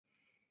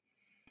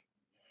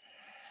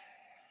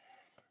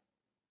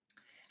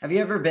Have you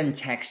ever been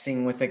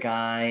texting with a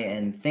guy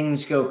and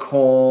things go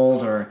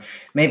cold, or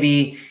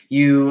maybe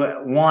you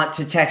want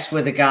to text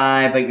with a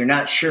guy, but you're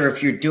not sure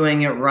if you're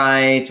doing it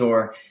right,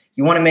 or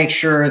you want to make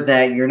sure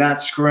that you're not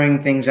screwing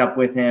things up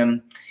with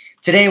him?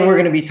 Today, we're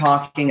going to be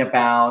talking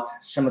about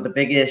some of the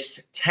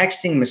biggest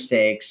texting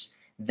mistakes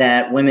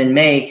that women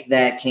make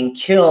that can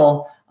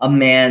kill a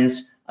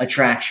man's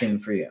attraction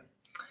for you.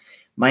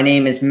 My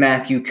name is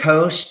Matthew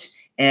Coast,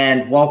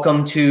 and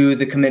welcome to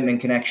the Commitment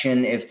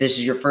Connection. If this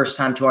is your first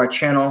time to our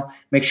channel,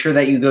 make sure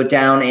that you go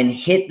down and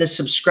hit the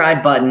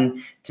subscribe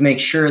button to make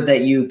sure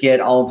that you get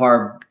all of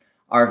our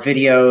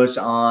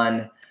videos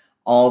on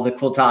all the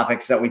cool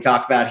topics that we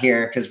talk about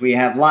here, because we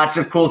have lots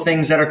of cool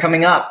things that are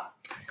coming up.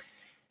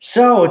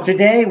 So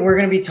today we're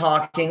going to be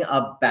talking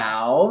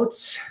about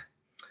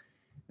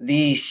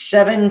the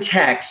 7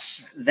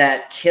 texts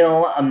that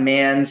kill a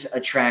man's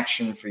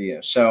attraction for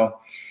you. So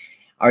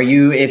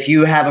if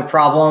you have a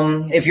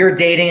problem, if you're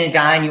dating a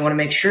guy and you want to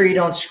make sure you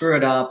don't screw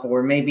it up,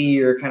 or maybe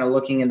you're kind of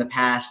looking in the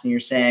past and you're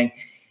saying,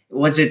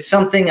 was it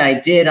something I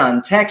did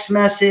on text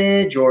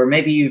message? Or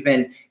maybe you've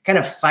been kind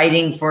of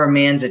fighting for a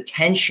man's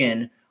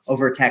attention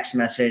over text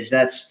message.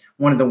 That's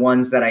one of the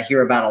ones that I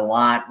hear about a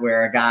lot,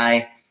 where a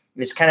guy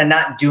is kind of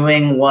not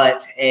doing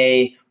what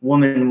a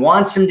woman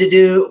wants him to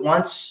do,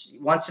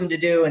 wants him to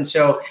do. And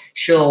so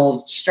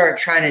she'll start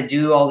trying to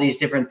do all these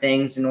different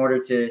things in order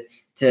to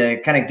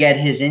kind of get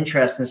his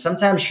interest. And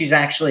sometimes she's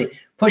actually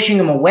pushing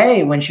him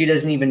away when she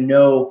doesn't even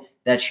know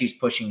that she's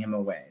pushing him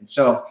away. And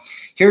so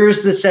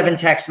here's the 7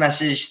 text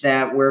message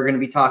that we're going to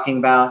be talking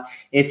about.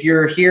 If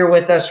you're here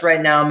with us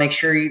right now, make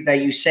sure that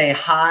you say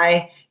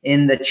hi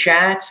in the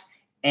chat,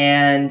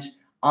 and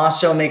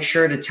also make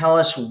sure to tell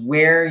us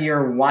where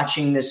you're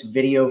watching this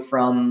video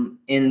from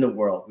in the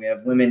world. We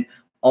have women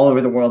all over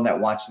the world that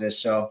watch this,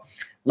 so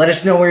let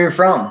us know where you're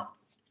from.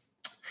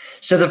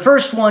 So the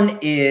first one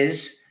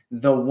is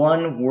the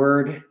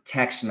one-word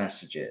text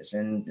messages.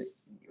 And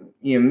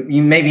you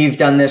maybe you've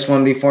done this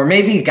one before.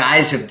 Maybe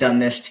guys have done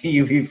this to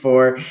you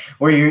before,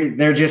 where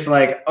they're just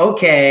like,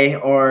 okay,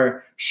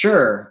 or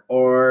sure,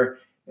 or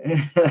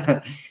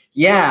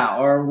yeah,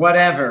 or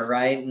whatever,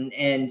 right?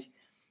 And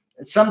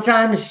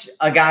sometimes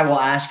a guy will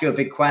ask you a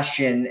big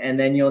question, and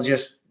then you'll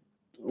just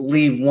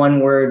leave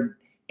one-word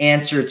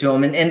answer to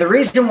him. And the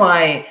reason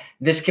why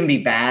this can be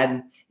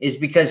bad is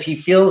because he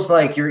feels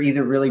like you're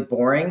either really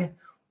boring,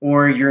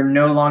 or you're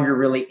no longer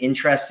really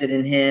interested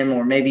in him,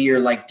 or maybe you're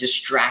like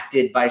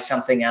distracted by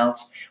something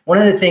else. One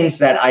of the things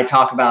that I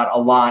talk about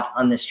a lot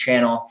on this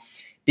channel,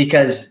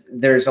 because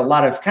there's a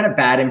lot of kind of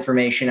bad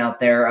information out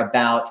there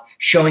about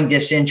showing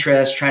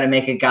disinterest, trying to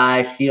make a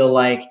guy feel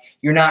like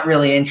you're not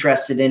really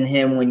interested in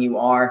him when you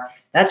are.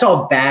 That's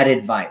all bad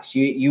advice.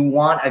 You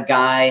want a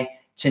guy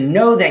to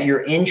know that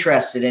you're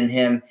interested in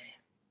him,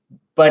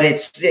 but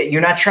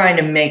you're not trying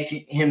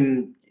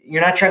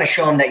to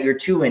show him that you're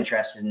too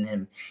interested in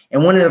him.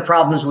 And one of the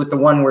problems with the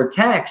one-word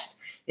text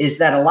is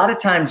that a lot of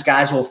times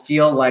guys will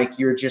feel like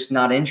you're just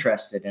not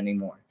interested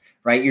anymore,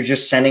 right? You're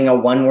just sending a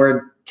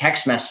one-word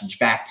text message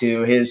back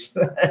to his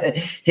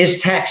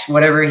text,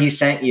 whatever he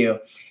sent you.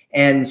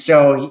 And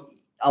so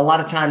a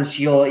lot of times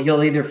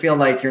he'll either feel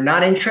like you're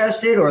not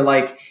interested, or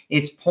like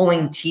it's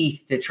pulling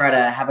teeth to try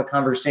to have a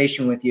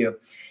conversation with you.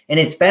 And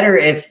it's better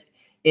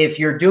if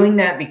you're doing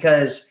that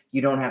because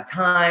you don't have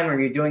time, or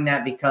you're doing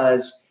that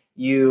because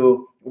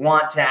you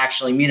want to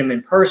actually meet him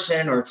in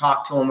person or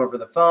talk to him over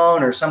the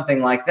phone or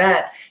something like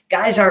that.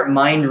 Guys aren't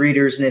mind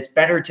readers, and it's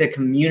better to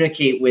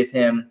communicate with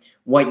him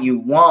what you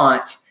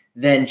want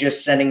than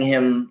just sending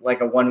him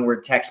like a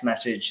one-word text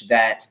message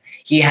that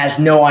he has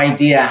no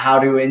idea how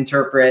to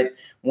interpret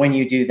when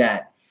you do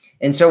that.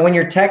 And so when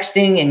you're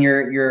texting and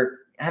you're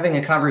having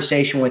a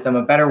conversation with him,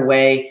 a better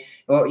way,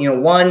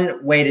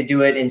 one way to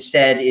do it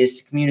instead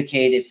is to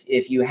communicate.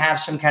 If you have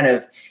some kind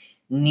of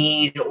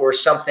need or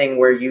something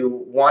where you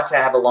want to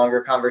have a longer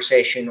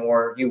conversation,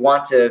 or you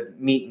want to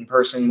meet in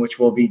person, which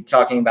we'll be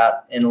talking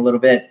about in a little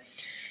bit,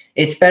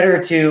 it's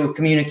better to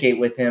communicate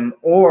with him.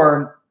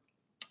 Or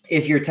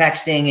if you're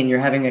texting and you're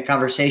having a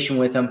conversation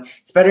with him,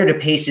 it's better to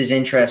pace his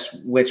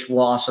interest, which we'll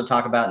also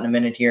talk about in a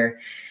minute here.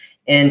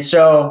 And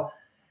so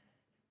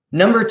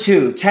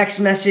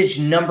text message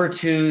number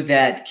 2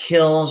 that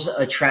kills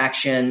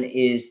attraction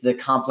is the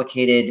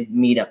complicated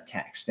meetup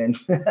text. And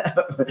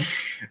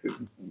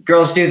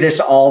girls do this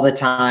all the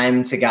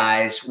time to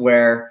guys,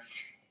 where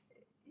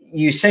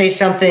you say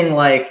something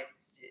like,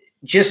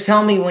 just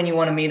tell me when you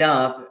want to meet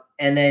up.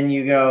 And then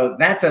you go,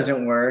 that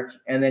doesn't work.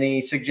 And then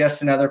he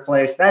suggests another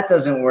place. That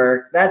doesn't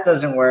work. That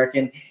doesn't work.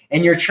 And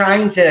you're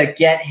trying to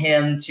get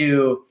him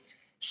to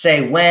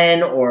say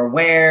when or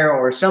where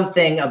or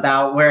something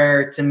about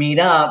where to meet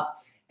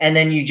up. And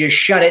then you just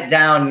shut it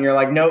down, and you're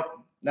like, nope,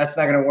 that's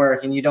not going to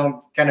work. And you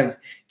don't kind of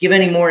give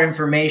any more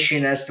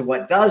information as to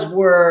what does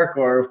work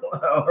or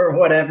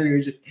whatever.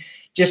 You're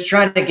just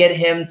trying to get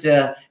him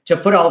to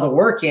put all the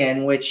work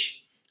in,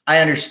 which I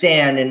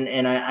understand,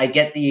 and I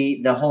get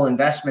the whole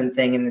investment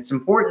thing, and it's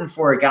important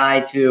for a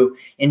guy to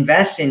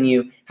invest in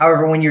you.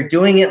 However, when you're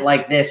doing it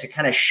like this, it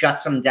kind of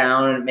shuts him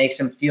down and it makes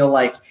him feel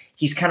like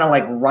he's kind of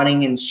like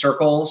running in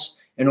circles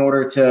in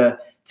order to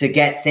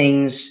get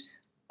things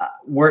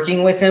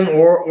working with him,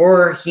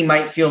 or he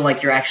might feel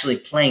like you're actually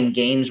playing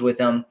games with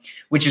him,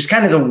 which is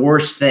kind of the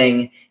worst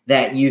thing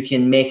that you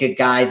can make a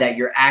guy that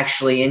you're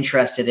actually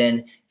interested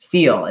in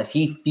feel. If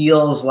he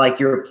feels like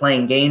you're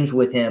playing games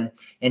with him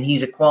and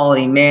he's a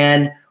quality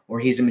man, or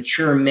he's a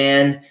mature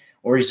man,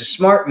 or he's a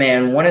smart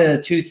man, one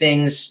of two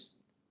things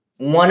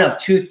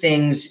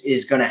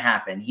is going to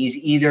happen. He's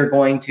either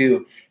going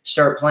to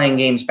start playing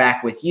games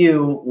back with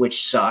you,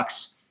 which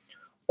sucks,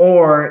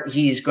 or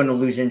he's going to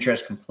lose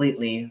interest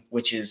completely,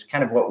 which is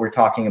kind of what we're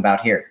talking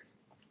about here.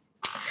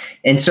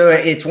 And so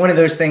it's one of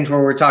those things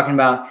where we're talking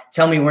about,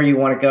 tell me where you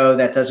want to go.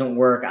 That doesn't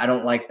work. I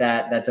don't like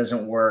that. That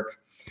doesn't work.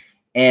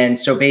 And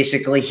so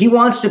basically he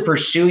wants to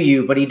pursue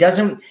you, but he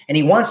doesn't, and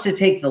he wants to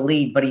take the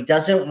lead, but he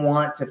doesn't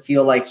want to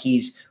feel like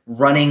he's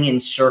running in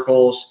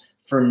circles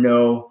for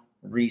no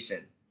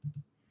reason.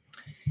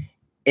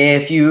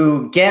 If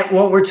you get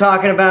what we're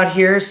talking about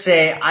here,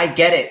 say, I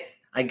get it.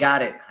 I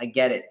got it. I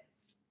get it.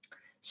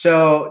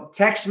 So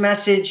text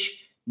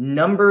message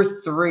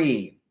number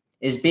 3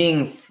 is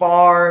being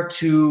far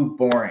too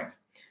boring.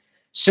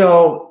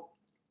 So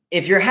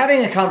if you're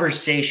having a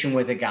conversation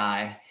with a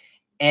guy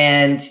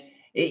and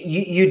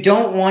you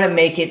don't want to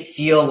make it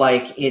feel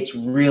like it's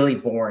really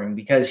boring,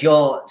 because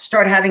you'll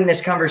start having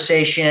this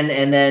conversation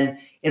and then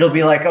it'll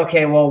be like,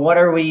 okay, well, what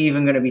are we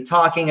even going to be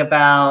talking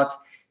about?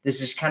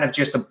 This is kind of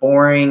just a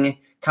boring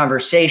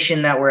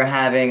conversation that we're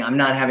having. I'm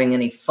not having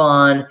any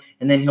fun.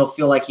 And then he'll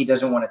feel like he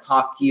doesn't want to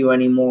talk to you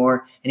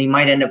anymore. And he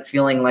might end up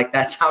feeling like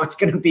that's how it's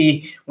going to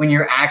be when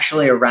you're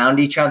actually around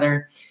each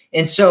other.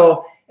 And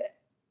so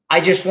I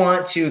just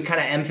want to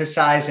kind of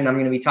emphasize, and I'm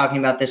going to be talking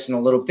about this in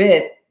a little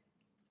bit,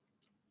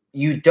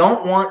 you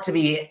don't want to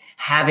be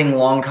having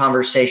long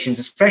conversations,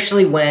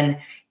 especially when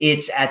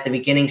it's at the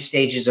beginning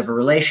stages of a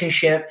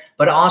relationship,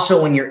 but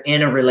also when you're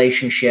in a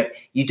relationship.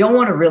 You don't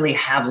want to really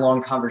have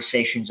long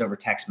conversations over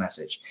text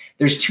message.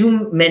 There's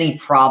too many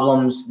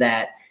problems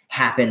that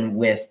happen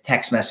with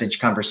text message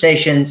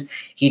conversations.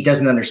 He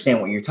doesn't understand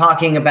what you're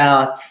talking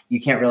about. You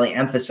can't really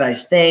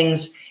emphasize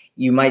things.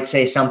 You might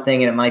say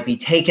something and it might be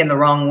taken the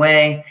wrong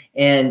way.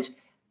 And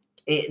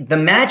the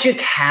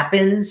magic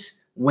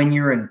happens when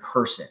you're in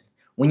person.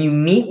 When you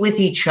meet with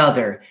each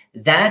other,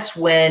 that's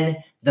when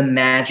the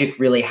magic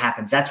really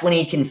happens. That's when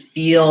he can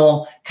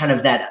feel kind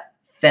of that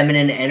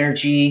feminine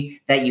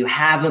energy that you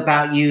have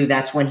about you.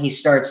 That's when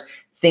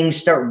things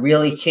start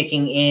really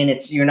kicking in.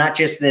 You're not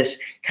just this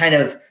kind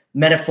of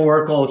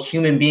metaphorical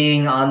human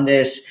being on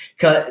this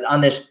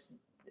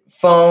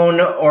phone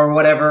or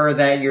whatever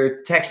that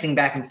you're texting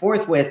back and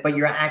forth with, but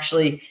you're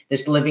actually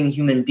this living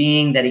human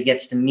being that he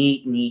gets to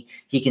meet, and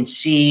he can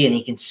see and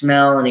he can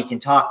smell and he can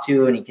talk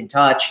to and he can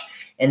touch.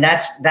 And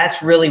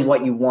that's really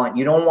what you want.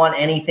 You don't want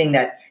anything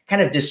that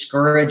kind of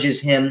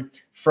discourages him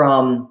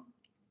from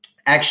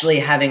actually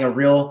having a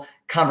real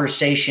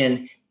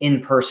conversation in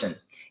person.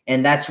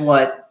 And that's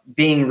what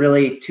being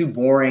really too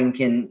boring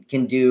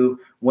can do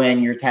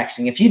when you're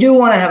texting. If you do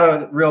want to have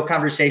a real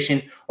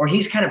conversation, or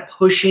he's kind of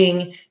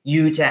pushing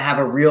you to have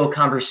a real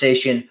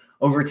conversation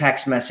over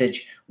text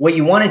message, what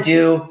you want to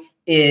do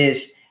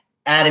is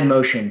add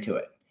emotion to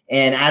it,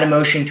 and add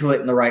emotion to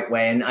it in the right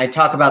way. And I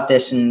talk about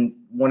this in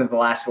one of the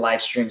last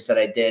live streams that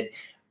I did.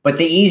 But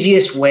the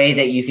easiest way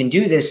that you can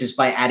do this is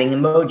by adding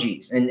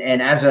emojis.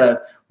 And as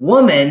a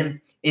woman,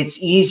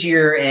 it's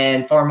easier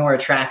and far more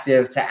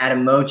attractive to add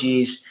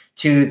emojis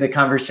to the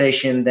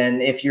conversation than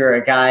if you're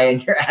a guy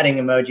and you're adding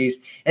emojis.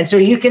 And so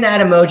you can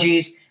add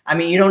emojis. I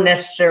mean, you don't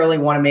necessarily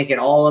want to make it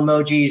all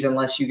emojis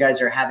unless you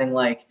guys are having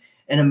like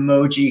an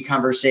emoji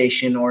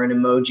conversation or an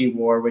emoji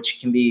war,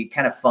 which can be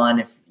kind of fun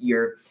if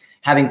you're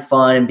having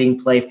fun and being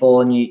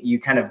playful and you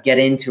kind of get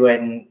into it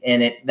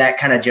and that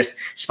kind of just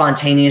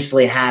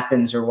spontaneously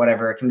happens or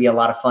whatever. It can be a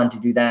lot of fun to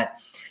do that.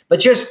 But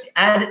just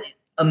add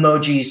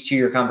emojis to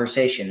your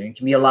conversation. It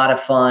can be a lot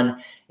of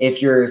fun. If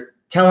you're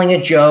telling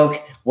a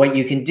joke, what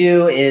you can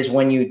do is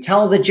when you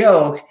tell the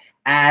joke,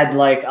 add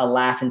like a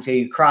laugh until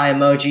you cry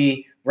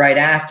emoji right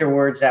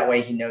afterwards. That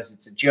way he knows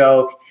it's a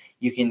joke.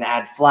 You can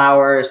add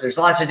flowers. There's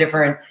lots of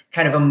different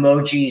kind of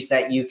emojis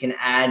that you can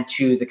add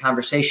to the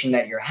conversation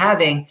that you're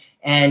having,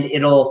 and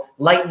it'll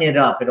lighten it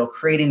up. It'll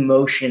create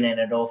emotion, and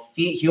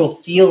he'll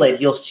feel it.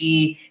 You'll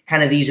see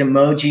kind of these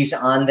emojis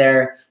on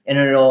there, and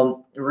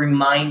it'll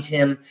remind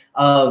him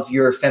of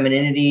your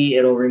femininity.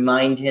 It'll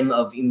remind him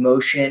of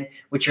emotion,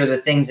 which are the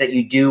things that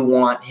you do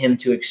want him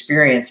to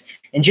experience.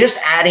 And just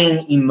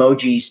adding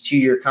emojis to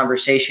your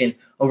conversation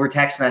over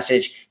text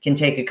message can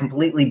take a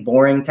completely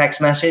boring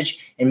text message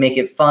and make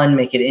it fun,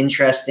 make it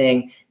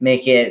interesting,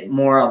 make it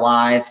more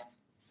alive.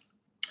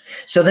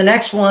 So the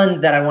next one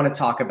that I want to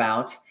talk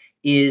about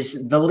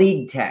is the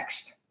lead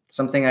text,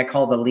 something I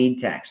call the lead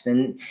text.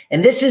 And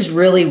this is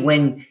really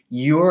when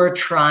you're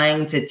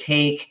trying to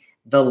take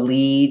the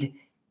lead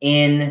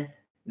in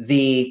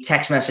the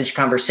text message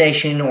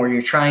conversation, or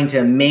you're trying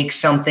to make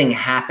something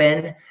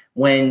happen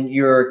when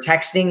you're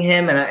texting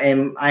him.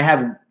 And I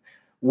have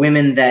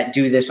women that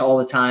do this all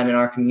the time in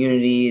our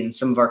community, and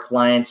some of our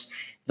clients,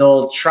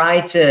 they'll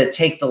try to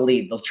take the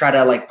lead. They'll try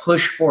to like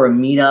push for a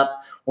meetup,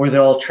 or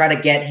they'll try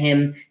to get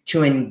him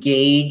to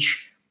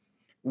engage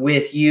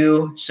with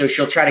you. So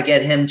she'll try to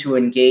get him to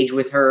engage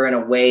with her in a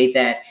way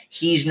that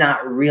he's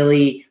not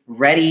really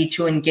ready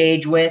to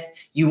engage with.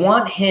 You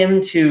want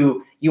him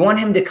to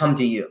come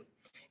to you,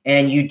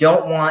 and you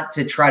don't want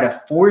to try to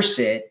force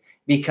it,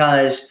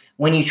 because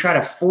when you try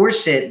to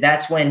force it,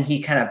 that's when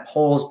he kind of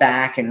pulls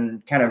back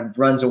and kind of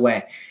runs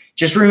away.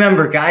 Just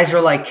remember, guys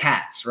are like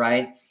cats,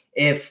 right?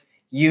 If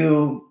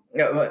you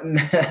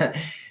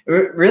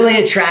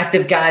really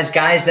attractive guys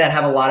that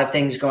have a lot of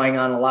things going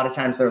on, a lot of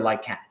times they're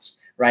like cats,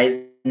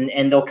 right?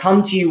 And they'll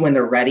come to you when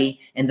they're ready,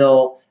 and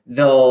they'll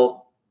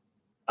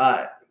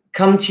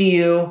come to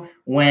you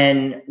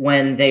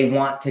when they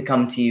want to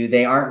come to you.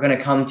 They aren't going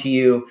to come to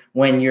you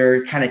when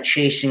you're kind of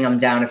chasing them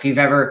down. If you've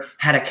ever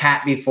had a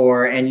cat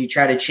before and you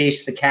try to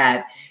chase the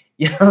cat,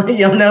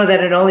 you'll know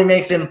that it only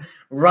makes him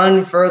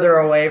run further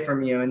away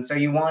from you. And so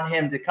you want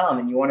him to come,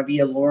 and you want to be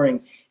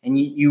alluring, and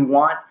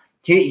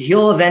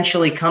he'll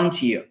eventually come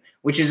to you,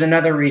 which is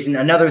another reason.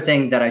 Another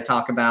thing that I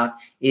talk about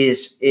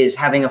is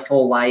having a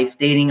full life,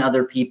 dating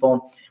other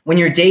people. When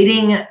you're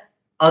dating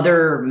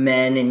other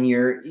men, and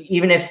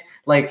even if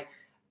like,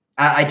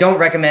 I don't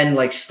recommend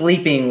like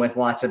sleeping with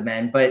lots of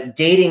men, but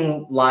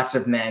dating lots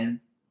of men,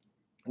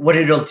 what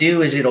it'll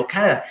do is it'll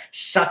kind of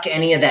suck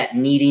any of that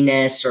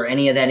neediness or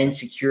any of that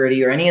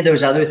insecurity or any of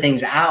those other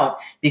things out,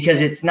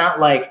 because it's not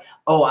like,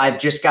 oh, I've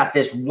just got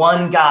this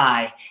one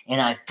guy and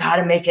I've got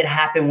to make it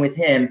happen with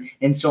him.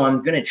 And so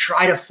I'm going to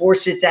try to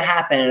force it to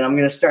happen, and I'm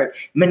going to start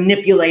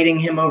manipulating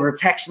him over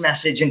text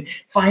message. And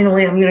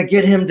finally, I'm going to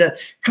get him to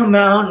come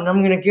out, and I'm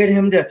going to get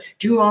him to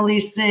do all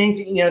these things.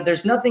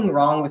 There's nothing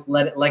wrong with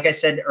like I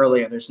said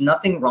earlier, there's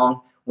nothing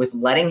wrong with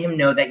letting him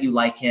know that you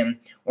like him,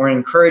 or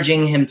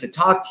encouraging him to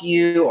talk to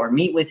you or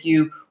meet with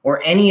you,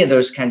 or any of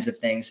those kinds of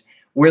things.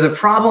 Where the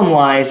problem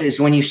lies is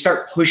when you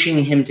start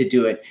pushing him to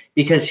do it,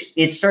 because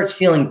it starts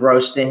feeling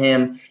gross to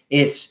him.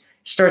 It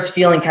starts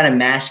feeling kind of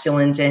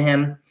masculine to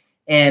him.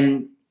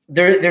 And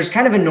there's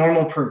kind of a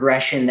normal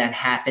progression that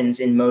happens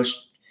in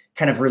most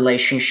kind of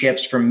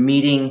relationships, from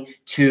meeting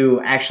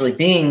to actually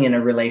being in a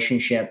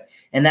relationship.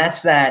 And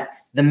that's that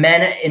the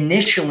men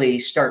initially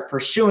start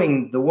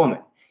pursuing the woman,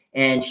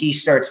 and he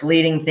starts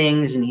leading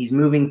things, and he's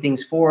moving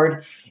things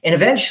forward. And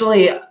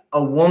eventually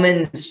a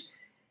woman's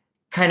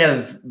kind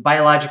of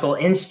biological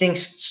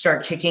instincts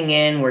start kicking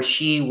in, where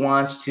she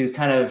wants to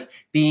kind of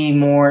be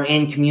more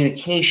in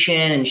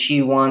communication, and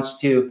she wants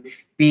to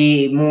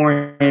be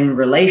more in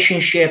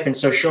relationship. And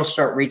so she'll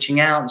start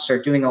reaching out and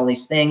start doing all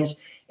these things.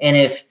 And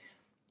if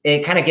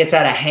it kind of gets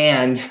out of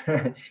hand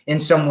in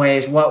some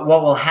ways, what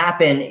will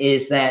happen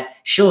is that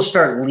she'll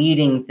start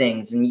leading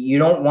things, and you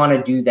don't want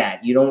to do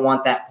that. You don't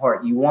want that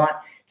part. You want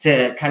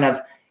to kind of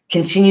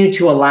continue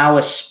to allow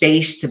a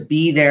space to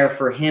be there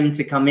for him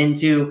to come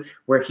into,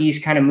 where he's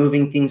kind of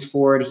moving things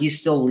forward. He's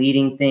still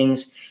leading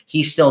things.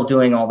 He's still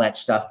doing all that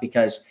stuff,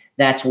 because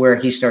that's where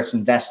he starts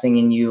investing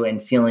in you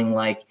and feeling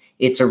like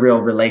it's a real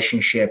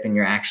relationship and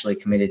you're actually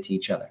committed to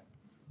each other.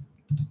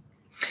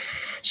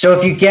 So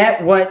if you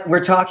get what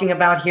we're talking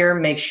about here,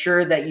 make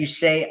sure that you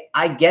say,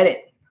 I get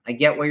it. I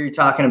get what you're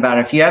talking about.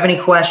 If you have any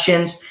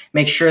questions,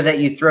 make sure that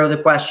you throw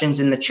the questions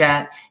in the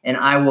chat, and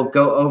I will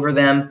go over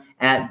them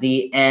at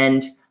the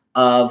end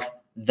of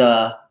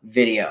the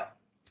video.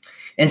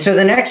 And so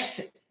the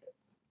next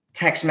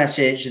text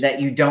message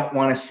that you don't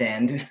want to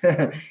send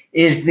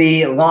is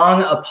the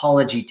long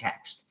apology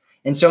text.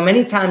 And so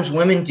many times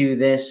women do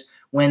this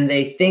when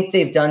they think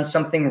they've done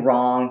something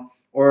wrong,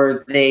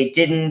 or they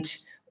didn't,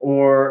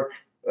 or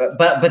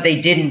but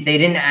they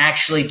didn't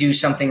actually do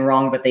something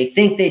wrong, but they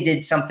think they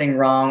did something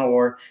wrong,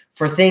 or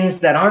for things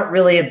that aren't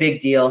really a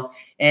big deal.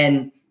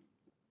 And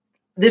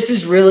this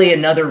is really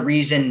another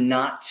reason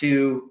not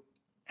to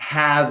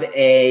have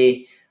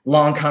a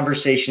long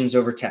conversations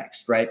over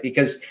text, right?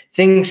 Because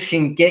things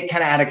can get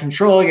kind of out of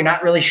control. You're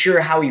not really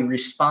sure how he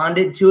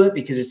responded to it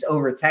because it's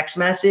over text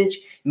message.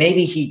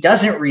 Maybe he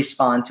doesn't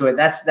respond to it.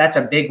 That's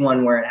a big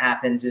one where it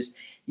happens, is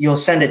you'll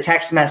send a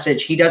text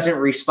message, he doesn't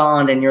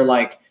respond, and you're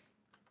like,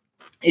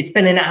 it's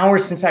been an hour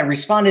since I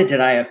responded. Did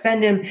I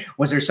offend him?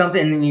 Was there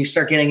something? And then you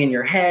start getting in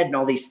your head, and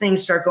all these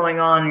things start going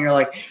on, and you're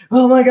like,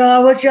 oh my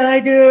God, what should I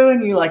do?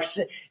 And you like,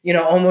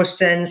 almost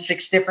send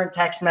 6 different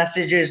text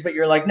messages, but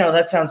you're like, no,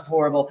 that sounds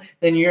horrible.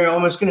 Then you're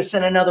almost going to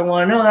send another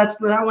one. No, that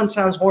one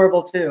sounds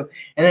horrible too.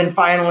 And then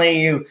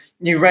finally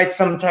you write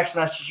some text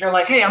message. You're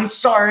like, hey, I'm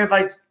sorry if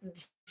I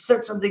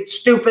said something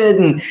stupid.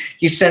 And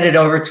you send it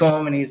over to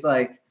him, and he's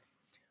like,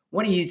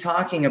 what are you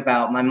talking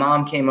about? My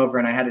mom came over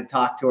and I had to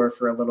talk to her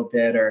for a little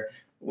bit. Or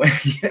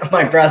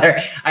my brother,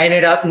 I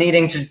ended up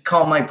needing to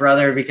call my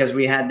brother because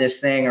we had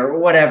this thing, or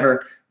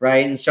whatever,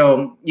 right? And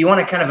so you want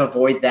to kind of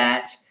avoid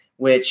that,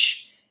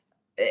 which,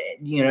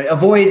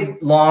 avoid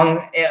long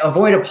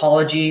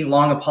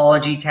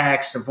apology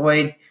texts,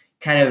 avoid,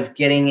 kind of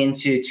getting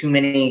into too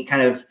many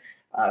kind of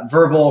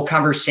verbal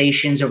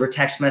conversations over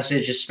text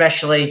message,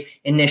 especially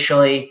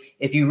initially.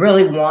 If you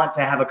really want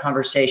to have a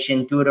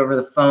conversation, do it over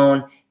the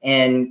phone,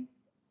 and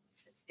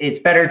it's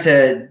better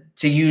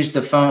to use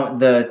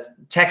the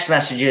text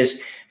messages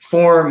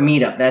for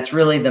meetup. That's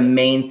really the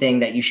main thing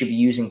that you should be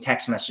using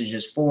text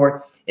messages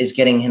for, is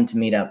getting him to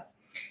meet up.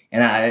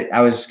 And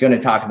I was going to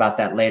talk about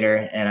that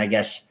later, and I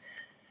guess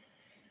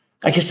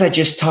I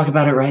just talk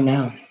about it right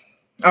now.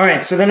 All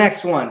right, so the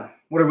next one,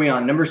 what are we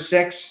on? Number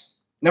 6?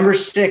 Number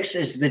 6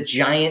 is the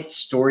giant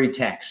story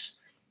text.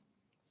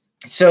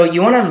 So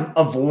you want to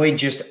avoid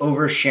just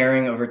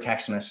oversharing over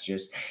text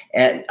messages.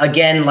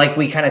 Again, like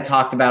we kind of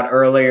talked about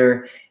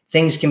earlier,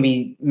 things can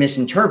be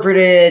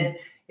misinterpreted.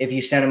 If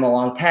you send him a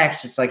long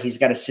text, it's like he's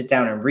got to sit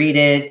down and read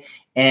it.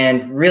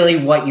 And really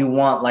what you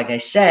want, like I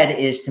said,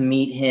 is to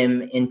meet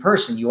him in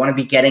person. You want to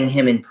be getting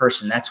him in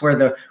person. That's where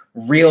the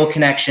real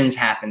connections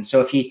happen.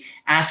 So if he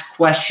asks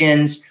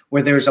questions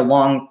where there's a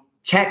long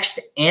text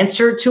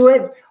answer to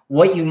it,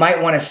 what you might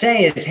want to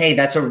say is, hey,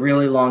 that's a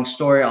really long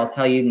story. I'll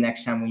tell you the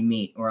next time we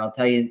meet, or I'll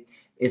tell you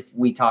if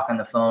we talk on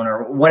the phone,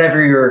 or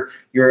whatever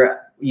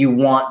you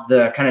want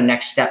the kind of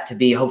next step to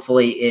be.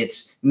 Hopefully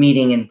it's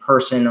meeting in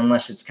person,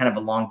 unless it's kind of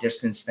a long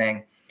distance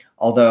thing.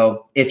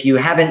 Although if you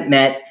haven't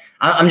met,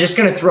 I'm just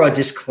going to throw a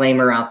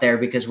disclaimer out there,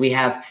 because we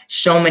have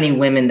so many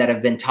women that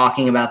have been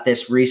talking about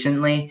this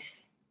recently.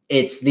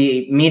 It's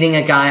the meeting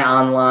a guy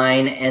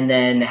online and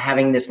then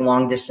having this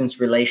long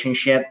distance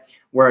relationship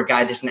where a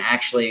guy doesn't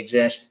actually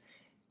exist.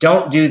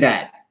 Don't do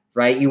that,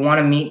 right? You want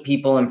to meet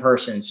people in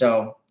person.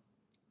 So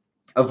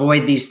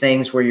avoid these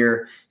things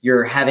where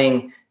you're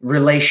having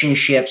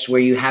relationships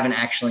where you haven't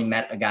actually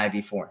met a guy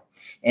before.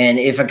 And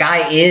if a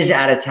guy is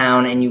out of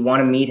town and you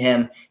want to meet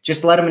him,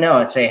 just let him know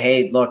and say,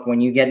 hey, look,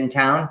 when you get in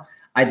town,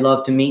 I'd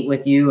love to meet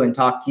with you and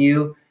talk to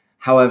you.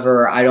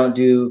 However, I don't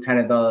do kind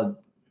of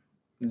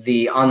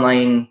the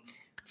online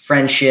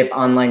friendship,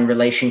 online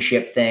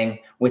relationship thing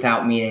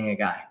without meeting a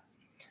guy,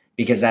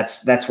 because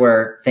that's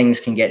where things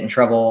can get in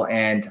trouble.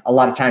 And a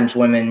lot of times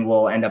women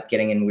will end up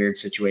getting in weird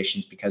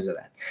situations because of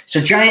that. So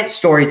giant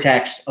story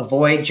texts,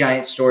 avoid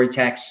giant story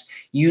texts.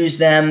 Use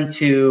them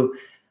to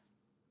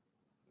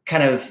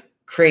kind of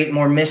create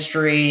more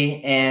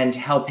mystery and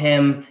help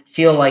him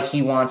feel like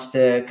he wants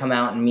to come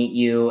out and meet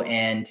you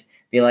and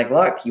be like,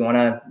 look, you want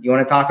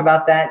to talk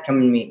about that? Come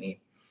and meet me.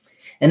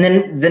 And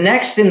then the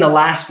next and the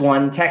last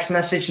one, text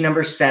message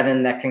number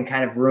 7, that can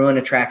kind of ruin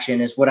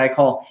attraction, is what I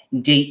call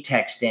date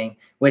texting,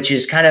 which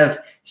is kind of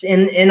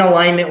in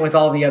alignment with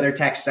all the other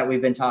texts that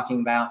we've been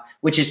talking about,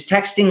 which is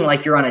texting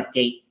like you're on a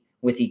date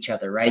with each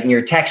other, right? And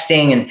you're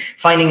texting and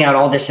finding out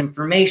all this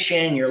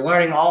information, you're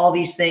learning all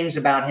these things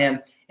about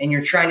him, and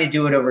you're trying to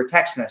do it over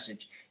text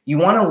message. You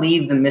want to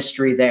leave the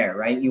mystery there,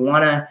 right? You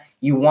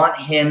want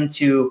him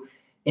to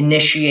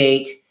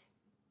initiate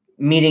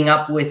meeting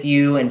up with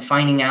you and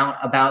finding out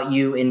about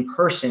you in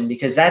person,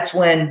 because that's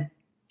when,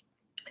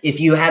 if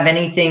you have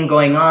anything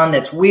going on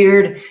that's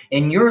weird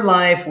in your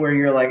life where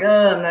you're like,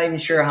 I'm not even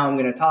sure how I'm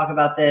going to talk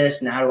about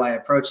this and how do I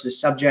approach this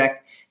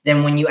subject,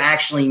 then when you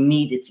actually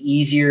meet, it's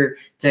easier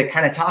to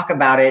kind of talk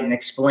about it and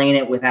explain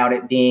it without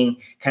it being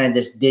kind of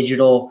this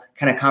digital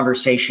kind of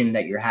conversation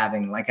that you're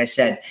having. Like I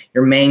said,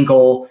 your main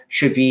goal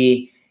should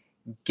be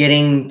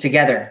getting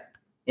together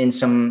in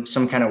some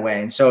kind of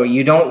way. And so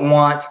you don't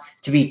want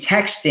to be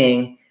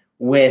texting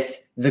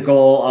with the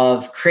goal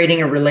of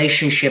creating a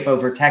relationship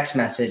over text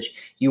message.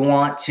 You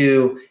want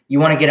to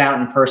get out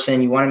in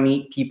person. You want to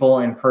meet people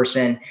in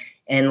person.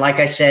 And like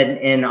I said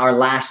in our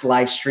last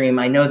live stream,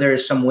 I know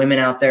there's some women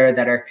out there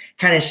that are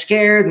kind of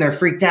scared and they're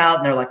freaked out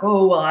and they're like,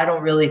 oh, well, I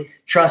don't really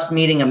trust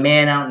meeting a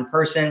man out in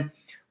person.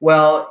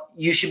 Well,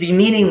 you should be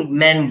meeting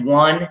men,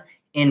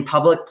 in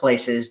public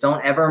places.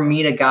 Don't ever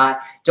meet a guy.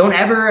 Don't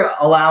ever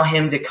allow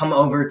him to come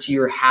over to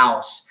your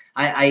house.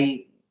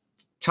 I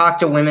talk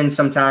to women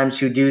sometimes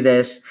who do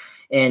this,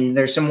 and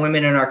there's some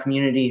women in our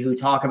community who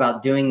talk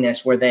about doing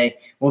this, where they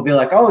will be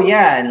like, oh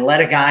yeah, and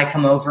let a guy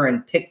come over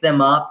and pick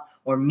them up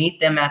or meet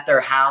them at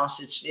their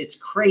house. It's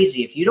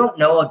crazy. If you don't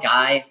know a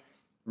guy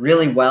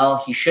really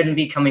well, he shouldn't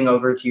be coming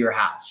over to your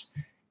house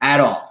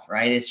at all,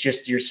 right? It's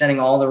just, you're sending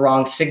all the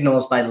wrong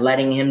signals by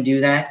letting him do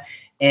that.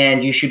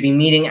 And you should be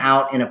meeting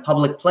out in a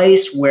public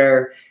place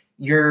where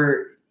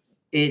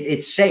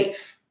it's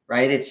safe,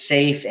 right? It's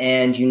safe,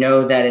 and you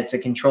know that it's a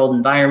controlled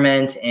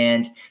environment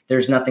and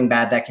there's nothing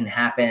bad that can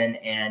happen,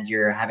 and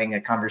you're having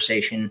a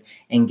conversation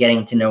and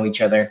getting to know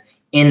each other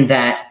in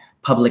that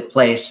public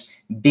place.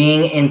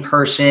 Being in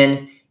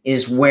person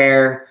is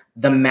where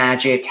the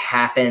magic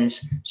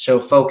happens. So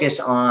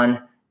focus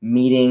on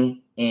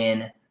meeting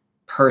in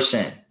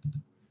person.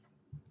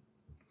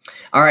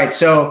 All right,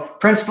 so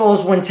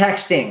principles when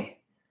texting.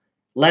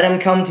 Let him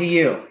come to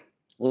you.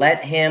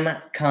 Let him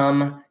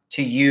come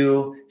to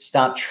you.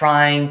 Stop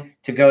trying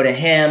to go to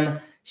him.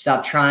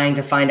 Stop trying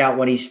to find out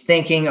what he's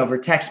thinking over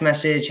text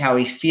message, how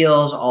he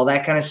feels, all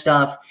that kind of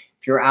stuff.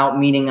 If you're out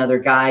meeting other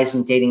guys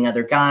and dating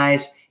other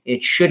guys,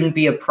 it shouldn't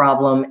be a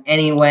problem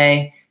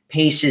anyway.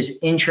 Pace his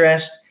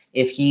interest.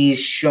 If he's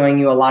showing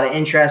you a lot of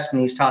interest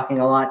and he's talking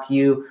a lot to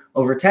you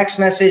over text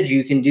message,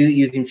 you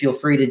can feel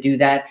free to do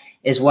that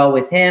as well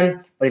with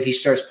him. But if he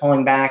starts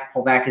pulling back,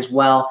 pull back as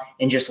well,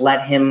 and just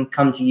let him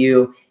come to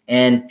you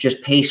and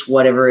just pace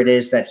whatever it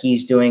is that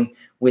he's doing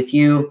with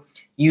you.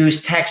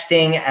 Use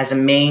texting as a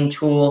main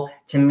tool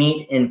to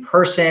meet in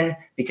person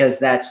because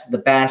that's the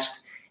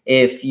best.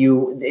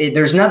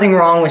 There's nothing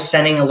wrong with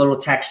sending a little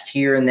text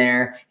here and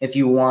there if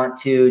you want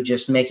to,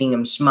 just making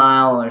him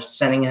smile or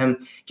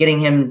getting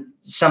him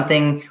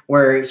something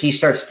where he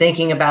starts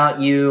thinking about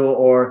you,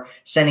 or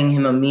sending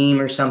him a meme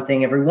or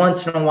something every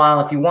once in a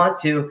while if you want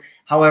to.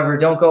 However,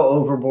 don't go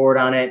overboard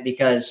on it,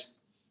 because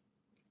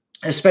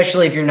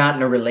especially if you're not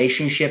in a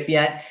relationship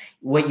yet,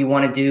 what you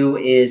want to do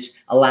is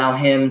allow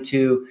him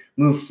to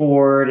move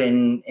forward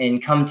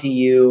and come to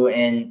you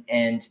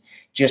and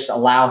just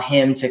allow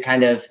him to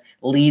kind of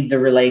lead the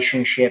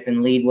relationship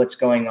and lead what's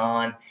going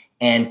on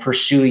and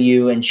pursue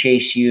you and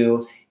chase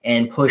you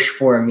and push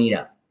for a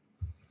meetup.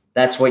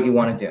 That's what you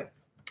want to do.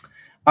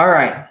 All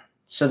right.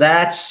 So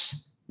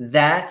that's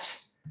that.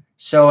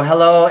 So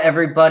hello,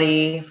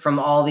 everybody from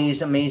all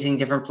these amazing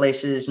different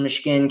places: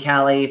 Michigan,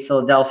 Cali,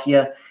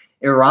 Philadelphia,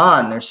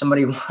 Iran. There's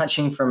somebody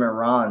watching from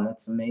Iran.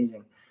 That's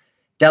amazing.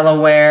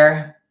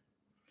 Delaware,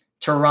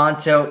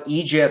 Toronto,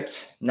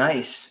 Egypt.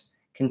 Nice.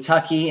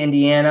 Kentucky,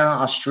 Indiana,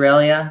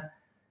 Australia.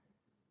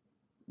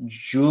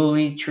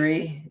 Julie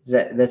Tree.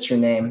 That's your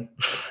name?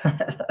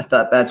 I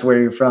thought that's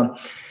where you're from.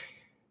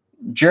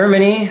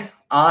 Germany.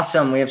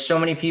 Awesome. We have so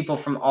many people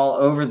from all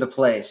over the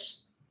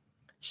place.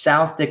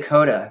 South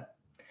Dakota.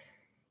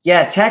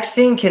 Yeah,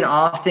 texting can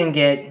often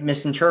get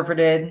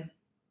misinterpreted.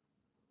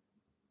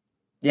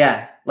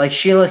 Yeah, like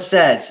Sheila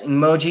says,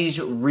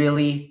 emojis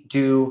really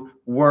do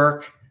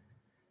work.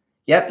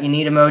 Yep, you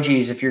need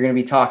emojis if you're going to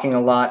be talking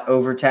a lot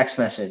over text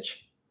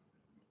message.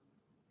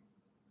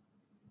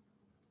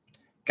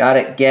 Got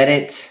it, get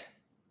it.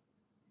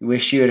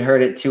 Wish you had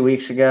heard it 2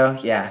 weeks ago.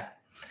 Yeah.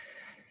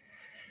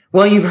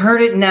 Well, you've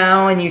heard it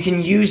now, and you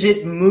can use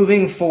it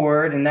moving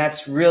forward, and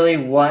that's really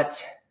what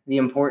the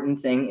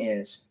important thing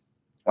is.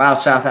 Wow,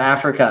 South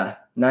Africa.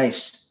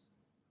 Nice.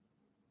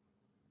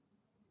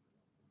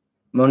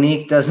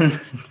 Monique doesn't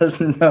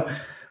know.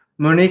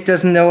 Monique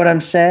doesn't know what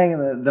I'm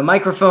saying. The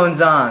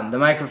microphone's on. The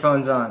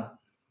microphone's on.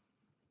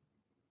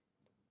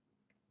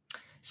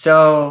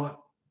 So,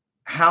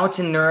 how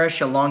to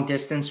nourish a long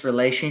distance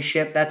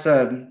relationship? That's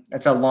a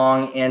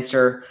long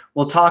answer.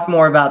 We'll talk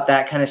more about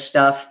that kind of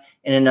stuff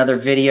in another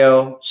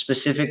video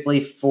specifically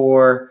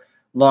for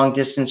long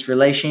distance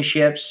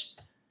relationships.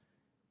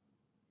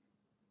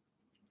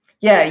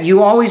 Yeah,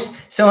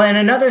 and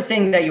another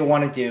thing that you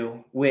want to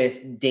do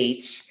with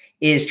dates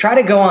is try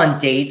to go on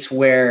dates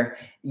where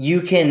you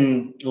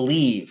can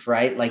leave,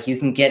 right? Like you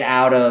can get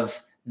out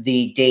of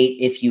the date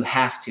if you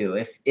have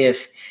to.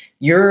 If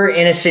you're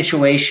in a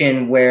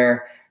situation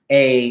where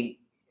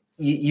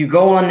you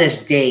go on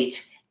this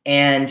date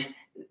and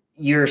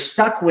you're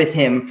stuck with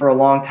him for a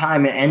long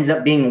time and it ends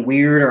up being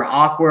weird or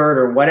awkward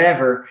or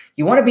whatever,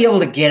 you want to be able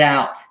to get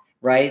out,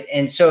 right?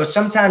 And so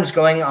sometimes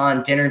going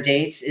on dinner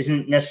dates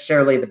isn't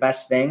necessarily the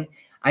best thing.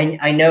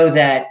 I know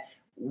that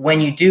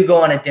when you do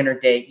go on a dinner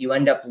date, you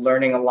end up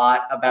learning a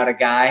lot about a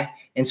guy.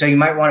 And so you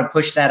might want to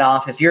push that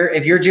off. If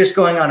you're just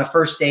going on a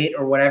first date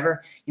or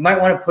whatever, you might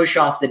want to push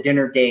off the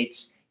dinner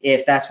dates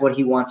if that's what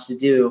he wants to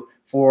do,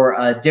 for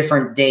a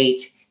different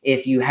date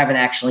if you haven't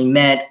actually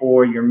met,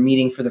 or you're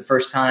meeting for the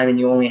first time and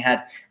you only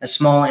had a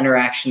small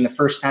interaction the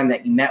first time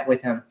that you met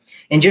with him.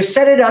 And just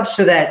set it up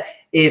so that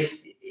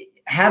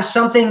have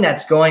something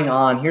that's going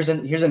on. Here's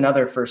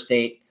another first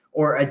date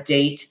or a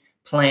date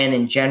plan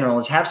in general,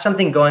 is have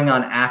something going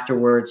on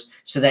afterwards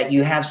so that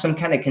you have some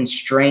kind of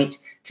constraint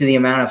to the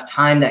amount of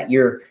time that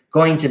you're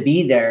going to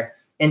be there.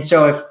 And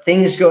so if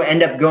things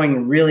end up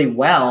going really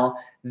well,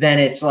 then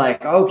it's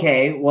like,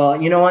 okay, well,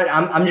 you know what?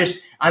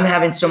 I'm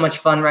having so much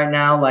fun right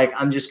now. Like,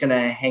 I'm just going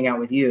to hang out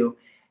with you.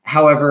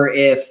 However,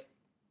 if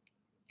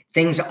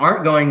things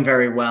aren't going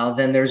very well,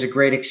 then there's a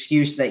great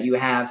excuse that you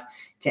have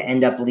to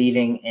end up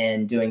leaving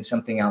and doing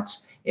something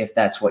else if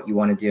that's what you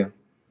want to do.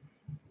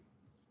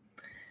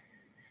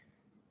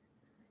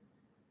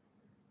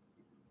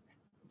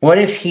 What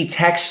if he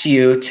texts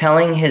you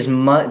telling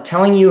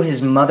you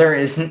his mother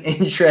isn't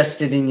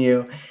interested in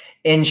you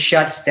and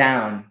shuts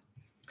down?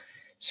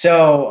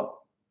 So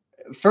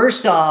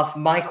first off,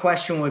 my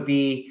question would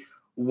be,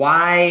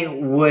 why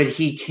would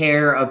he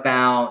care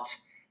about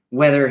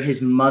whether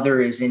his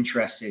mother is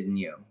interested in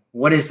you?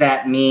 What does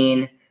that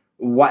mean?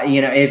 What,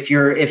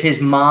 if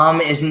his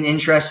mom isn't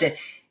interested,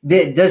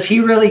 does he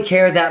really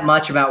care that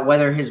much about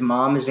whether his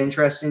mom is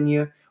interested in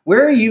you?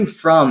 Where are you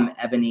from,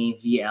 Ebony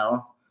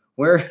VL?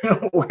 Where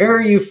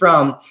are you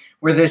from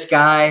where this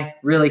guy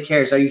really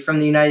cares? Are you from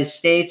the United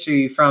States, or are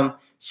you from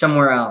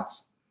somewhere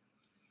else?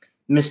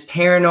 Miss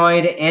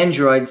Paranoid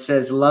Android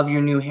says, love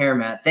your new hair,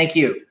 Matt. Thank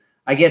you.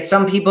 I get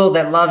some people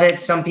that love it,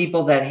 some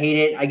people that hate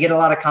it. I get a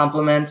lot of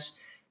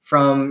compliments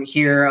from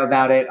here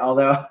about it,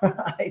 although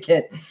I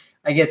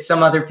get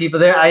some other people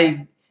there.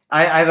 I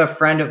have a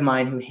friend of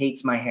mine who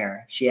hates my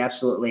hair. She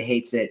absolutely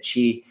hates it.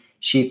 She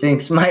She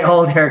thinks my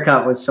old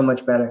haircut was so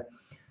much better.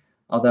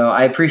 Although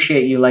I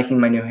appreciate you liking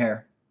my new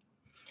hair.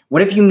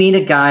 What if you meet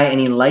a guy and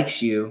he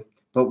likes you,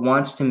 but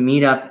wants to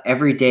meet up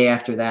every day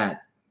after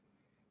that?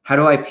 How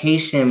do I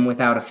pace him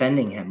without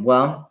offending him?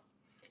 Well,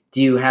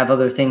 do you have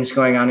other things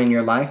going on in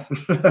your life?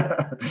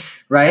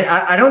 Right?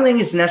 I don't think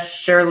it's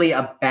necessarily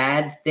a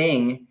bad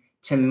thing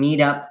to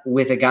meet up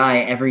with a guy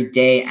every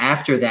day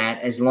after that,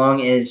 as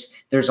long as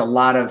there's a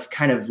lot of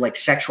kind of like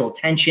sexual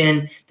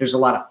tension, there's a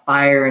lot of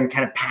fire and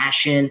kind of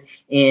passion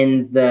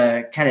in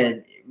the kind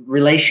of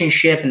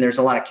relationship, and there's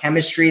a lot of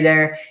chemistry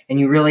there, and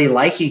you really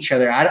like each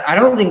other. I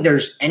don't think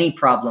there's any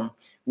problem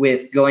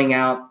with going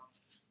out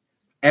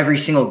every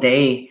single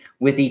day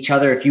with each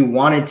other if you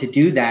wanted to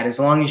do that, as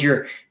long as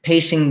you're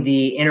pacing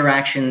the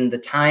interaction, the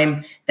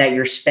time that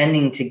you're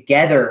spending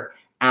together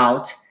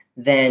out,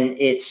 then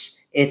it's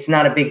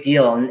not a big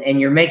deal. And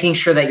you're making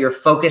sure that you're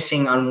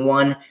focusing on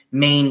one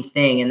main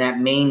thing, and that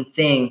main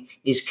thing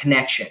is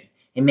connection,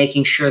 and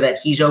making sure that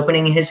he's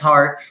opening his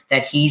heart,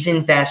 that he's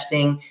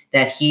investing,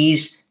 that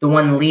he's the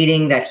one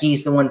leading, that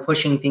he's the one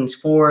pushing things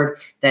forward,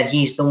 that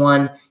he's the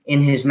one in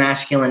his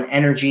masculine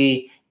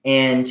energy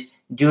and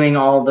doing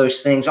all those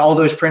things, all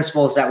those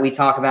principles that we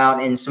talk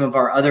about in some of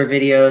our other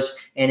videos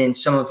and in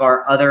some of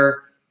our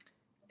other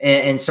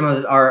and some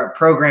of our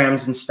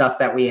programs and stuff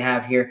that we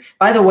have here.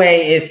 By the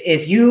way,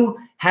 if you're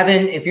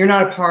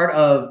not a part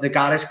of the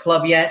Goddess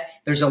Club yet,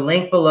 there's a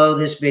link below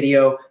this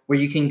video where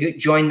you can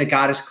join the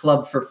Goddess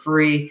Club for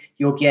free.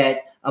 You'll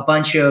get a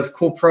bunch of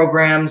cool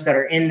programs that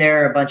are in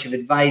there, a bunch of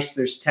advice.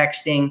 There's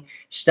texting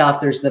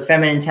stuff. There's the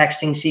Feminine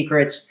Texting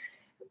Secrets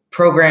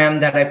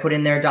program that I put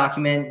in there,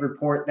 document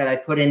report that I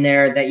put in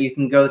there that you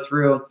can go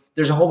through.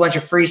 There's a whole bunch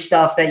of free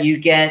stuff that you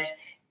get,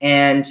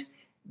 and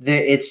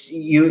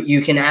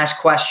you can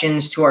ask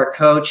questions to our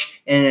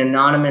coach in an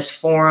anonymous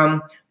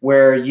forum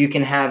where you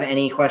can have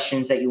any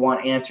questions that you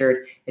want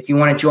answered. If you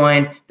want to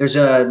join, there's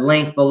a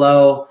link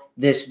below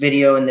this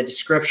video in the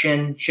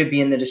description, should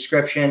be in the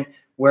description,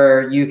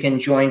 where you can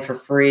join for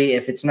free.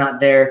 If it's not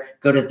there,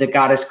 go to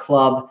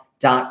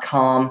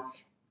thegoddessclub.com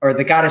or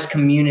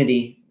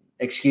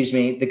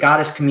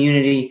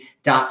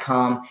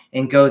thegoddesscommunity.com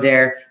and go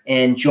there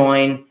and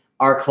join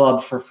our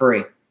club for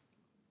free.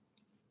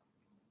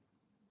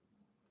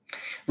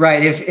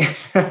 Right.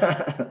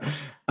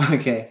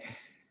 Okay.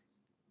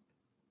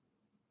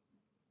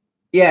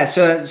 Yeah.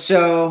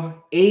 So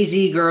AZ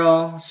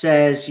girl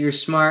says, you're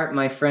smart.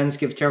 My friends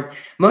give terrible.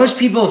 Most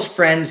people's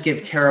friends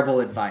give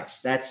terrible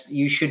advice.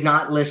 You should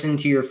not listen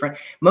to your friend.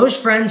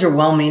 Most friends are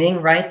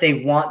well-meaning, right?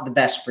 They want the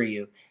best for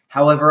you.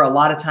 However, a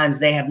lot of times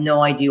they have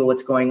no idea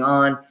what's going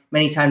on.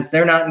 Many times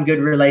they're not in good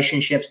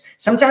relationships.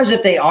 Sometimes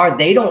if they are,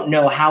 they don't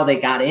know how they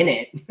got in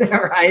it,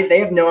 right? They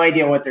have no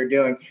idea what they're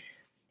doing.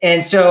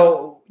 And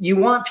so you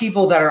want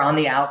people that are on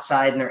the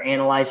outside and they're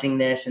analyzing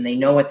this and they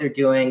know what they're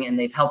doing and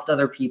they've helped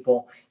other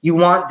people. You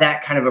want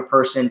that kind of a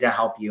person to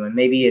help you. And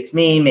maybe it's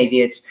me,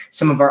 maybe it's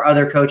some of our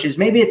other coaches,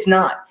 maybe it's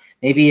not.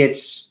 Maybe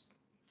it's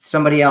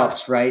somebody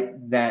else,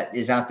 right, that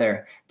is out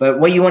there. But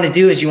what you want to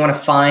do is you want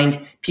to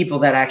find people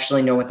that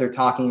actually know what they're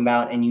talking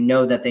about, and you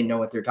know that they know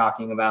what they're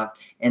talking about,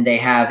 and they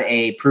have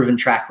a proven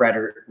track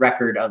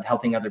record of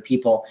helping other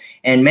people.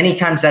 And many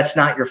times that's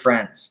not your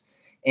friends.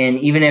 And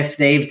even if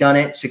they've done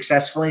it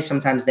successfully,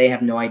 sometimes they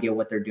have no idea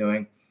what they're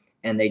doing,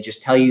 and they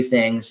just tell you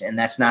things, and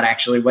that's not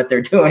actually what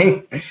they're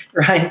doing,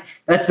 right?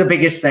 That's the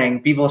biggest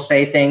thing. People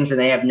say things and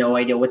they have no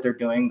idea what they're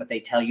doing, but they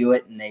tell you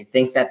it, and they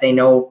think that they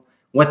know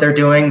what they're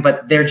doing,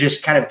 but they're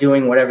just kind of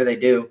doing whatever they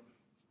do.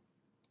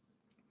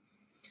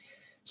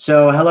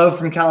 So hello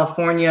from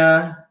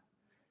California.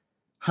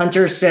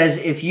 Hunter says,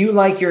 if you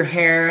like your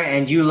hair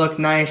and you look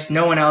nice,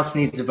 no one else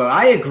needs to vote.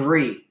 I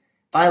agree.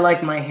 If I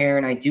like my hair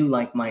and I do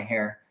like my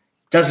hair,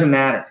 doesn't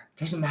matter.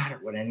 Doesn't matter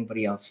what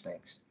anybody else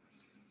thinks.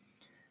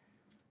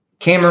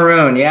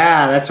 Cameroon.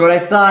 Yeah, that's what I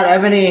thought.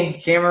 Ebony,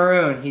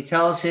 Cameroon. He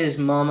tells his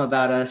mom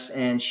about us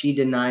and she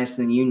denies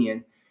the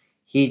union.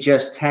 He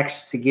just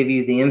texts to give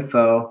you the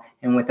info,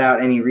 and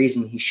without any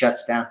reason, he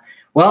shuts down.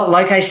 Well,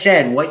 like I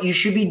said, what you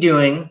should be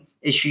doing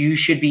is you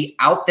should be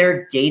out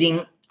there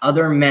dating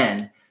other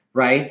men,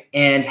 right?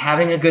 And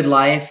having a good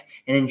life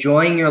and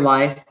enjoying your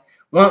life.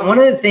 One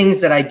of the things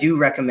that I do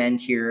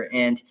recommend here,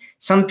 and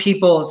some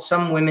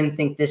women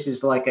think this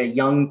is like a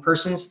young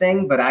person's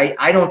thing, but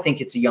I don't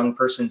think it's a young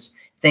person's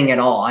thing at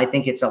all. I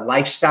think it's a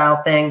lifestyle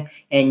thing,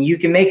 and you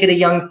can make it a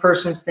young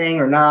person's thing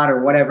or not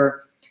or whatever.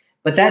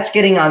 But that's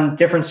getting on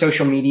different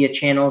social media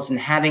channels and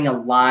having a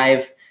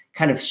live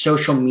kind of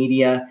social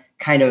media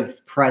kind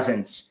of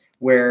presence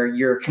where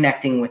you're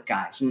connecting with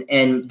guys.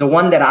 And the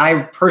one that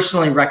I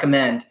personally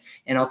recommend,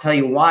 and I'll tell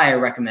you why I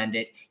recommend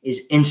it,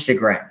 is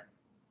Instagram.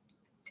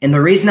 And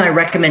the reason I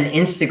recommend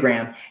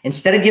Instagram,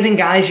 instead of giving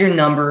guys your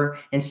number,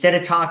 instead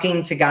of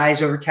talking to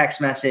guys over text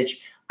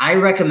message, I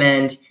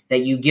recommend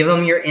that you give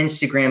them your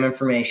Instagram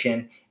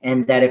information,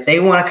 and that if they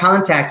want to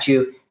contact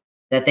you,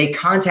 that they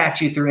contact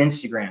you through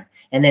Instagram,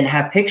 and then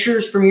have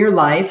pictures from your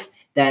life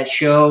that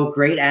show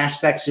great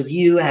aspects of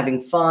you,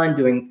 having fun,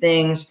 doing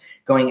things,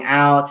 going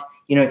out,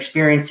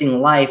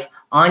 experiencing life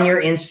on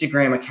your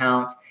Instagram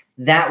account.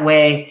 That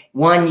way,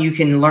 one, you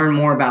can learn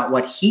more about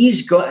what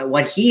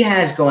he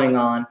has going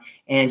on,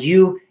 and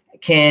you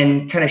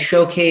can kind of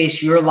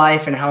showcase your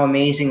life and how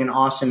amazing and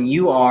awesome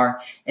you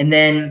are. And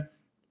then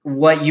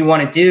what you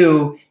want to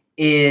do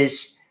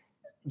is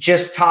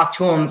just talk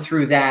to him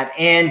through that.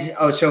 And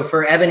so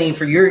for Ebony,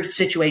 for your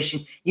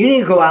situation, you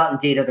need to go out and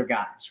date other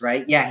guys,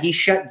 right? Yeah, he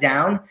shut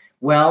down.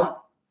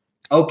 Well,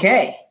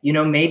 okay,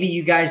 maybe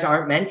you guys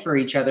aren't meant for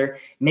each other.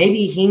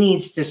 Maybe he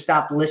needs to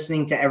stop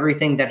listening to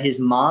everything that his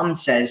mom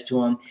says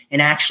to him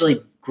and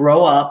actually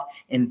grow up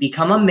and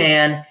become a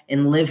man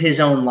and live his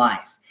own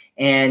life.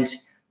 And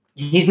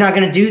he's not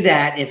going to do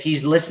that if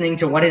he's listening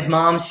to what his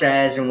mom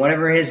says, and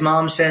whatever his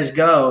mom says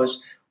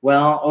goes.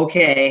 Well,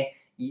 okay,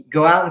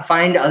 go out and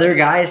find other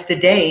guys to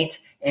date.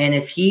 And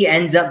if he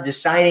ends up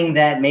deciding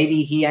that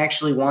maybe he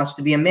actually wants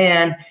to be a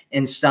man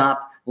and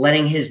stop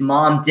letting his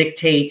mom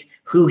dictate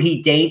who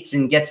he dates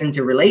and gets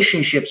into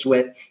relationships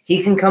with,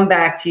 he can come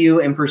back to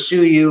you and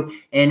pursue you.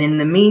 And in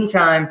the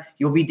meantime,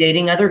 you'll be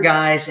dating other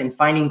guys and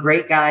finding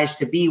great guys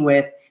to be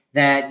with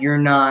that you're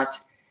not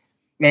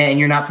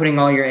putting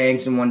all your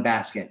eggs in one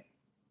basket.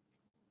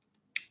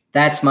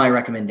 That's my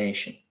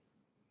recommendation.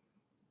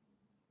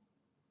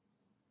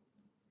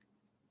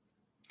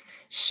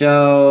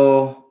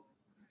 So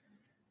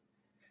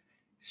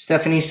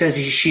Stephanie says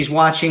she's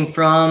watching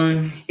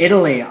from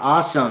Italy.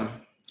 Awesome.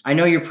 I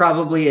know you're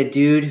probably a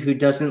dude who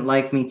doesn't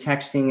like me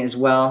texting as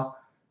well,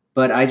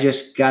 but I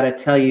just got to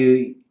tell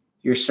you,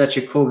 you're such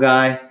a cool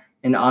guy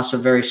and also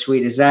very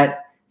sweet. Is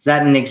that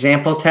an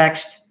example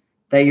text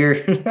that you're,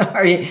 what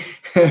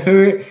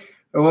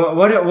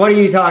are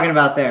you talking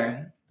about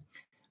there?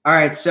 All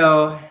right.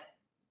 So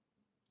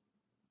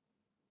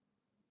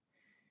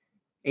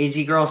AZ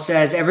Girl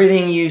says,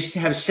 everything you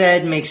have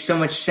said makes so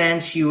much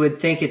sense. You would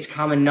think it's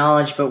common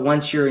knowledge, but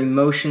once your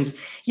emotions.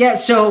 Yeah.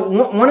 So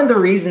one of the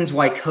reasons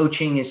why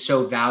coaching is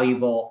so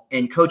valuable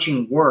and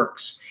coaching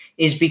works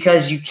is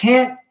because you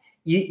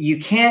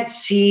can't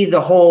see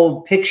the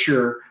whole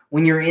picture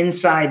when you're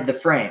inside the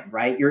frame,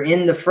 right? You're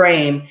in the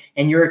frame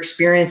and you're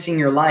experiencing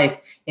your life.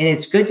 And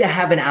it's good to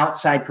have an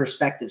outside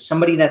perspective,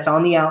 somebody that's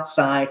on the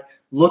outside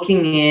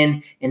looking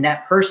in, and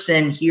that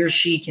person, he or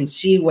she, can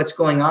see what's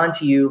going on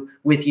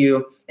with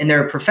you, and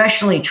they're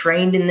professionally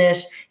trained in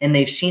this, and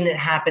they've seen it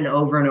happen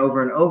over and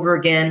over and over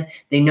again.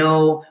 They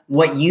know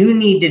what you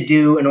need to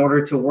do in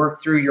order to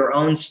work through your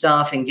own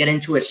stuff and get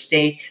into a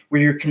state where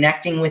you're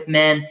connecting with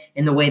men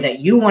in the way that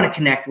you want to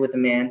connect with a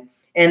man.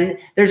 And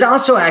there's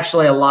also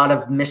actually a lot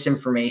of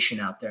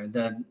misinformation out there.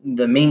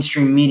 The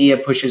mainstream media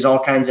pushes all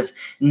kinds of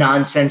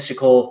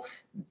nonsensical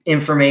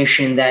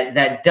information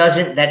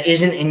that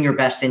isn't in your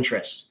best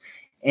interest.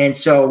 And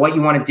so what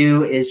you want to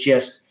do is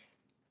just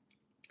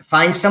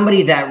find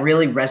somebody that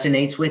really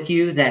resonates with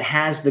you, that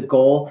has the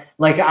goal.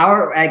 Like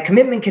at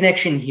Commitment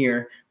Connection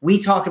here, we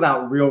talk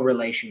about real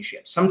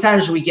relationships.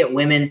 Sometimes we get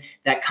women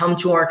that come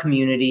to our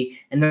community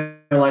and they're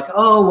like,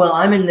 oh, well,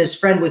 I'm in this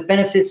friend with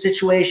benefits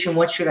situation.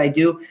 What should I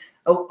do?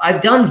 Oh, I've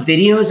done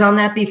videos on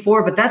that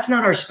before, but that's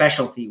not our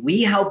specialty.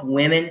 We help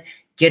women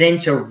get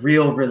into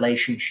real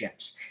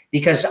relationships,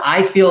 because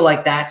I feel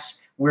like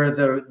that's where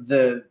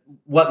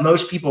what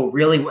most people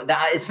really,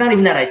 it's not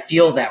even that I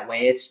feel that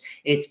way.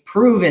 It's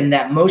proven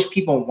that most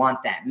people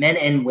want that, men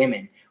and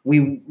women.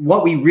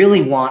 What we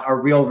really want are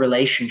real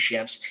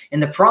relationships.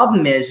 And the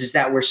problem is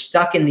that we're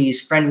stuck in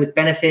these friend with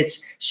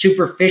benefits,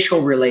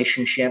 superficial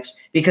relationships,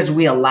 because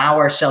we allow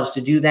ourselves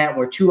to do that.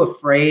 We're too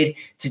afraid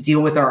to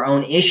deal with our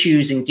own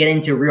issues and get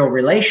into real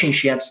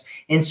relationships.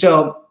 And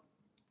so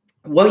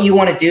what you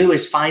want to do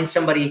is find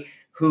somebody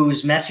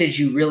whose message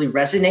you really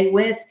resonate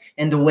with,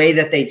 and the way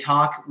that they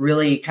talk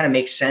really kind of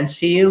makes sense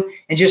to you,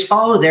 and just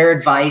follow their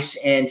advice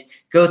and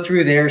go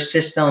through their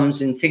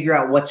systems and figure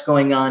out what's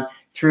going on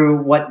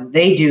through what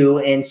they do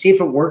and see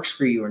if it works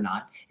for you or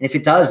not. And if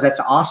it does,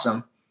 that's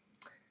awesome.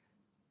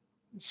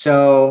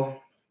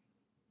 So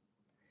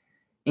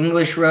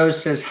English Rose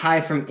says,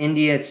 hi from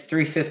India. It's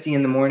 3:50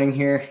 in the morning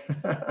here.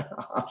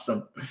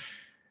 Awesome.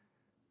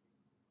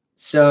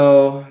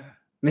 So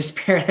Miss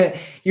Parent,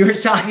 you were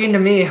talking to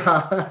me,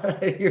 huh?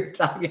 You're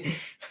talking.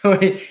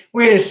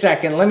 Wait a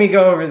second. Let me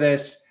go over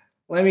this.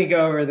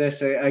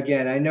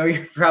 Again. I know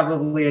you're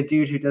probably a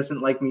dude who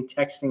doesn't like me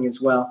texting as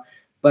well,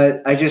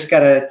 but I just got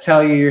to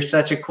tell you, you're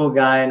such a cool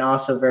guy and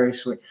also very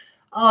sweet.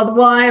 Oh,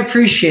 well, I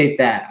appreciate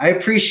that. I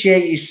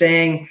appreciate you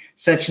saying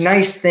such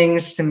nice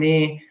things to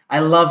me. I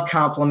love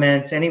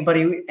compliments.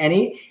 If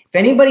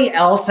anybody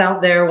else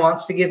out there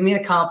wants to give me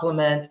a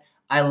compliment,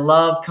 I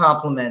love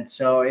compliments.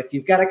 So if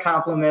you've got a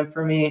compliment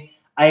for me,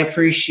 I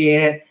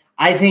appreciate it.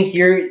 I think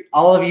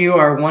all of you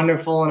are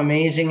wonderful and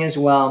amazing as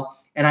well.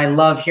 And I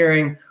love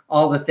hearing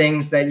all the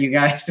things that you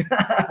guys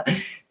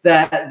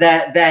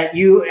that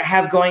you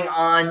have going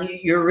on.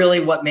 You're really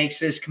what makes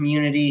this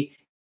community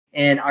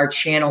and our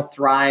channel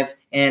thrive.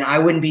 And I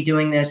wouldn't be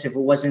doing this if it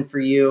wasn't for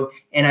you.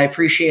 And I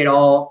appreciate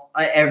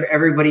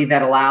everybody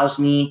that allows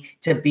me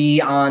to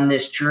be on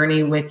this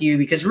journey with you,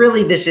 because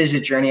really this is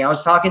a journey. I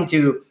was talking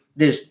to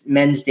this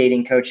men's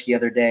dating coach the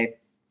other day,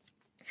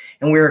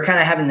 and we were kind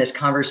of having this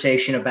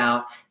conversation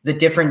about the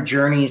different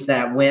journeys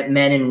that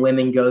men and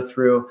women go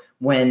through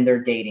when they're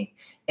dating.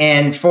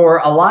 And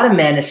for a lot of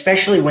men,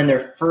 especially when they're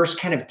first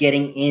kind of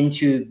getting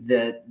into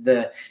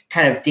the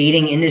kind of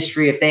dating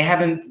industry, if they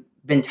haven't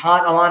been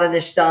taught a lot of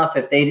this stuff,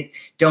 if they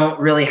don't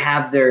really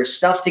have their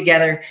stuff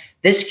together,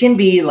 this can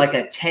be like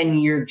a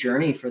 10-year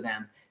journey for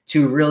them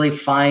to really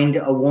find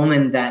a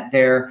woman that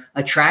they're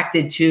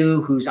attracted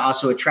to, who's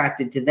also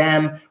attracted to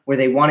them, where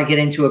they want to get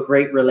into a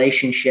great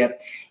relationship.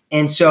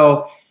 And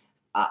so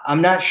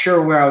I'm not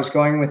sure where I was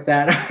going with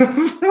that.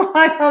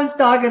 Why I was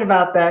talking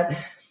about that.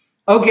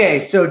 Okay,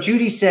 so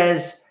Judy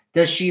says,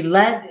 does she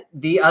let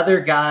the other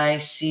guy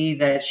see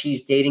that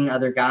she's dating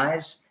other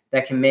guys?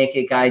 That can make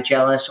a guy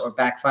jealous or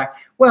backfire?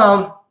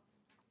 Well,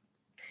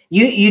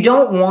 you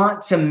don't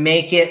want to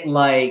make it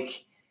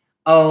like,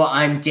 oh,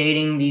 I'm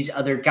dating these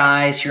other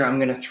guys here. I'm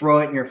going to throw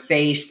it in your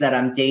face that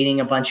I'm dating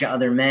a bunch of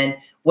other men.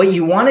 What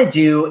you want to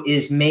do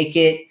is make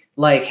it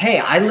like, hey,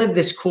 I live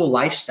this cool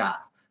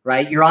lifestyle,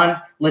 right? You're on,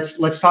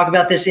 let's talk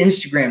about this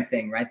Instagram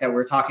thing, right, that we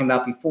were talking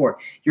about before.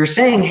 You're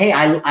saying, hey,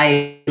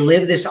 I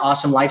live this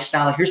awesome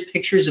lifestyle. Here's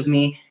pictures of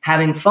me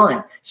having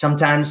fun.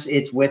 Sometimes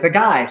it's with a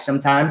guy.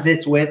 Sometimes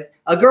it's with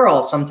a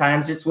girl.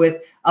 Sometimes it's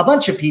with a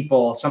bunch of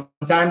people.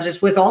 Sometimes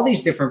it's with all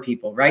these different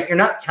people, right? You're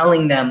not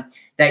telling them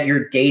that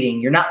you're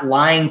dating. You're not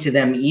lying to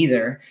them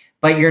either,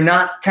 but you're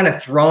not kind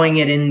of throwing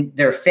it in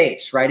their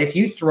face, right? If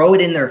you throw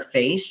it in their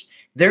face,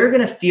 they're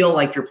going to feel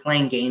like you're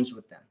playing games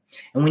with them.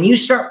 And when you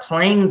start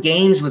playing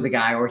games with a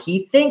guy, or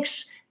he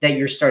thinks that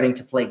you're starting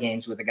to play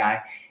games with a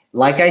guy,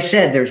 like I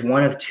said, there's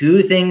one of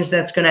two things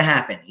that's going to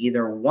happen.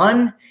 Either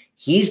one,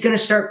 he's going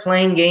to start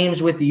playing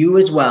games with you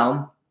as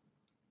well,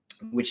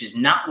 which is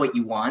not what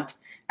you want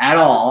at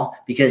all,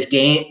 because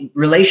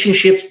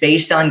relationships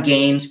based on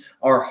games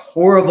are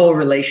horrible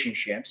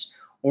relationships.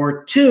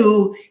 Or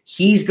two,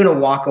 he's going to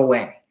walk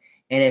away.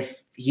 And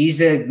if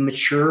he's a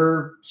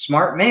mature,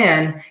 smart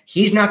man,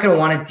 he's not going to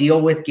want to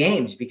deal with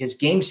games, because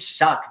games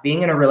suck.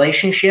 Being in a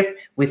relationship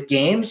with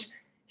games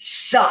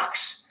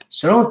sucks.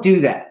 So don't do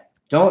that.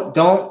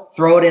 Don't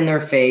throw it in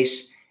their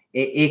face.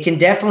 It can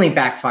definitely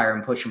backfire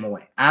and push him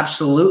away.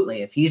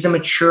 Absolutely. If he's a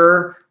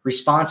mature,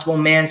 responsible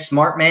man,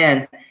 smart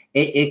man,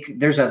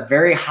 there's a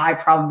very high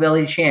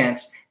probability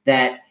chance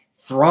that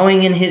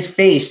throwing in his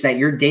face that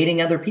you're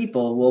dating other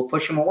people will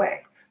push him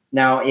away.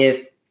 Now,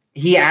 if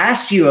he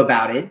asks you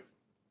about it,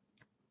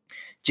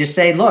 just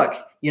say, look,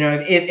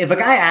 if a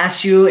guy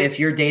asks you if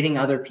you're dating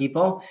other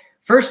people,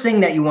 first thing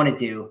that you want to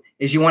do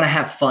is you want to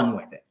have fun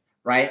with it,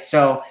 right?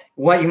 So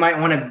what you might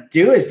want to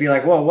do is be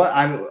like, well,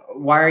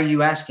 why are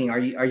you asking? Are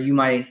you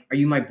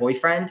my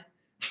boyfriend?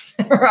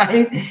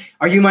 Right?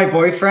 Are you my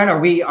boyfriend? Are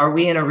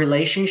we in a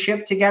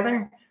relationship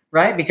together?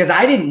 Right? Because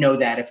I didn't know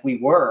that if we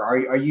were.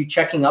 Are you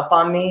checking up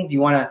on me? Do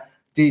you want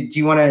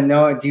to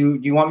know? Do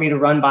you want me to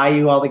run by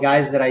you all the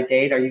guys that I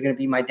date? Are you going to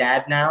be my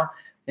dad now?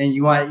 And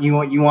you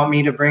want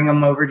me to bring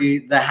them over to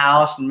the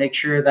house and make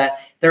sure that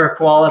they're a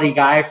quality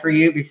guy for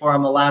you before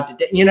I'm allowed to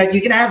date?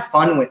 You can have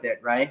fun with it,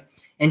 right?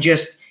 And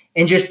just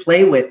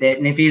play with it.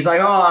 And if he's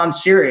like, oh, I'm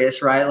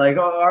serious, right? Like,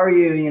 oh, are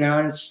you?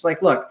 And it's just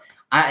like, look,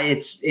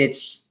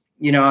 it's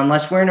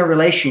unless we're in a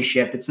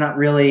relationship, it's not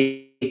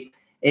really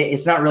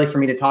for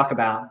me to talk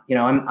about.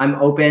 I'm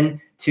open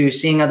to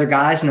seeing other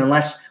guys, and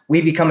unless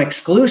we become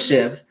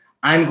exclusive,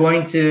 I'm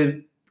going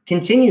to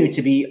continue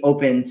to be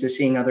open to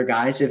seeing other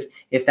guys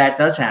if that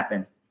does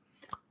happen,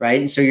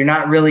 right? And so you're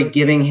not really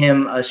giving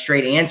him a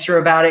straight answer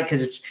about it,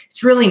 because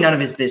it's really none of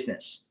his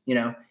business.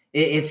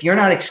 If you're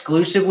not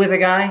exclusive with a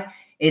guy,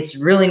 it's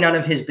really none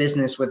of his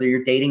business whether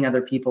you're dating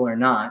other people or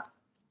not.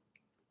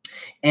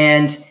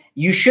 And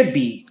you should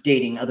be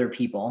dating other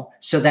people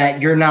so that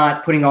you're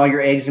not putting all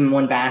your eggs in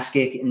one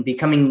basket and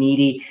becoming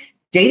needy.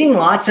 Dating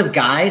lots of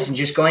guys and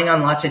just going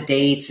on lots of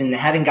dates and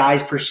having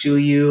guys pursue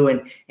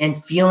you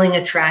and feeling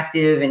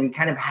attractive and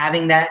kind of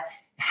having that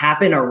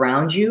happen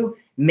around you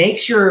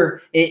makes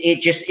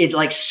it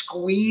like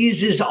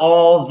squeezes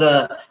all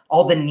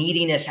the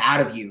neediness out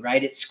of you,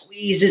 right? It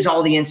squeezes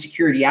all the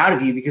insecurity out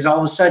of you, because all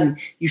of a sudden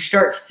you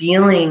start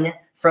feeling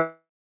from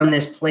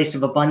this place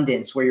of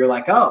abundance where you're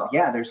like, oh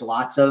yeah, there's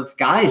lots of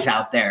guys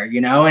out there,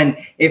 and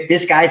if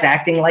this guy's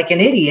acting like an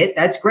idiot,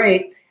 that's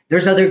great.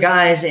 There's other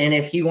guys. And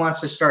if he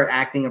wants to start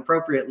acting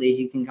appropriately,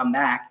 he can come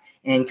back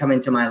and come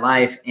into my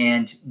life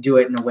and do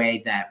it in a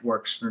way that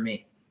works for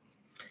me.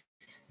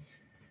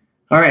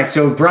 All right.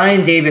 So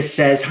Brian Davis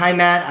says, hi,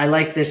 Matt. I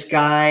like this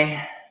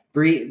guy.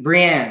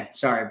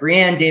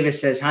 Brianne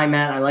Davis says, hi,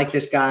 Matt. I like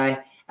this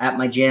guy at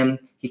my gym.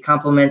 He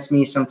compliments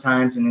me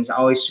sometimes and is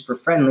always super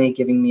friendly,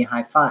 giving me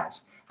high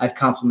fives. I've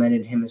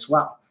complimented him as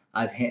well.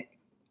 I've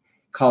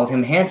called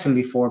him handsome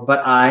before,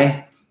 but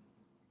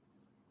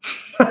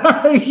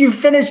you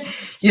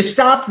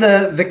stopped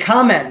the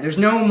comment. There's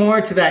no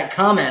more to that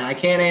comment. I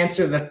can't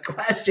answer the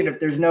question if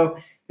there's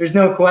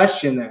no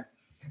question there.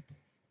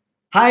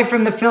 Hi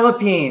from the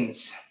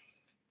Philippines.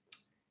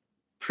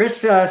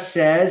 Prissa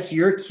says,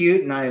 you're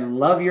cute and I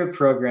love your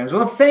programs.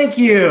 Well, thank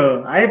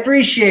you. I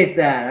appreciate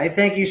that. I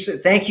thank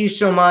you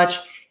so much.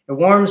 It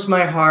warms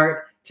my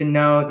heart to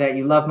know that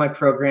you love my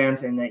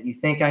programs and that you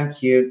think I'm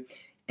cute.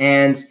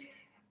 And,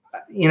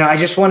 I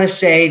just want to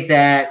say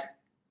that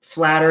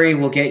flattery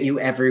will get you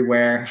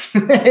everywhere.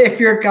 If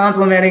you're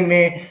complimenting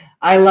me,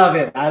 I love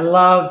it. I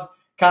love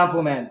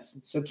compliments.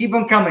 So keep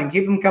them coming.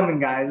 Keep them coming,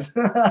 guys.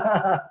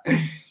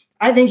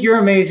 I think you're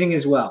amazing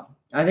as well.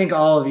 I think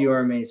all of you are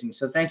amazing.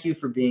 So thank you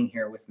for being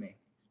here with me.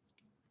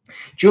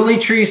 Julie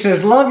Tree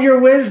says, love your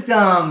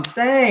wisdom.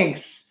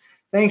 Thanks.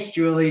 Thanks,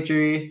 Julie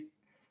Tree.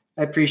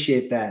 I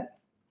appreciate that.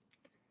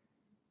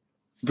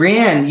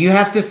 Brianne, you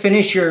have to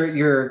finish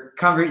your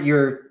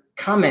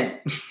comment.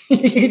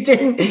 You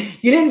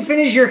didn't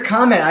finish your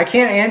comment. I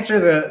can't answer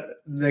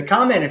the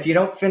comment if you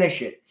don't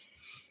finish it.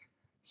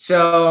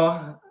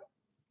 So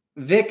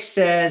Vic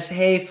says,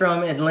 hey,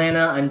 from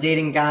Atlanta, I'm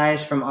dating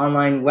guys from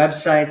online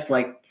websites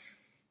like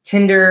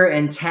Tinder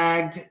and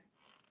Tagged,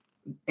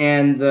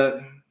 and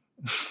the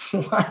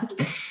what?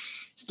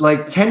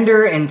 Like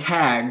Tinder and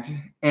Tagged,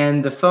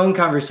 and the phone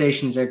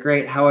conversations are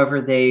great. However,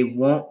 they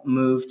won't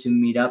move to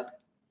meet up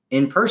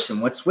in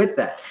person. What's with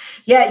that?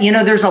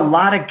 Yeah, there's a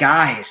lot of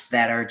guys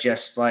that are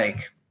just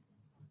like,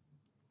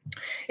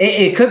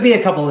 it could be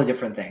a couple of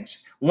different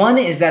things. One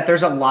is that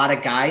there's a lot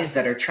of guys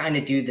that are trying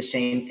to do the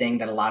same thing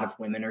that a lot of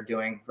women are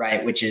doing,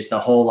 right? Which is the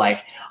whole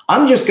like,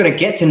 I'm just going to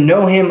get to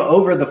know him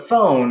over the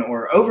phone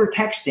or over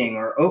texting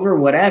or over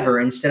whatever,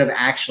 instead of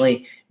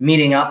actually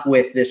meeting up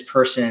with this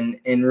person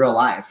in real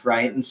life,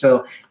 right? And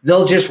so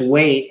they'll just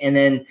wait, and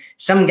then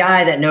some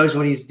guy that knows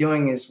what he's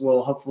doing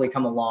will hopefully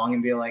come along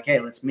and be like, hey,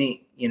 let's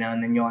meet, and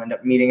then you'll end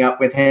up meeting up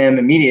with him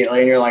immediately.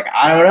 And you're like,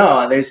 I don't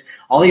know. There's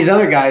all these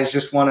other guys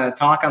just want to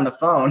talk on the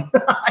phone.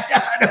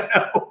 I don't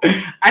know.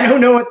 I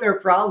don't know what their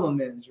problem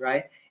is,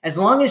 right? As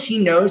long as he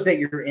knows that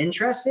you're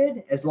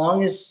interested, as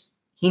long as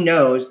he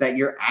knows that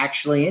you're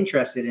actually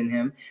interested in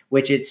him,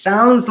 which it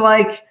sounds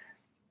like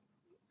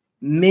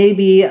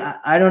maybe,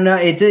 I don't know.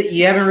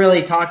 You haven't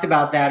really talked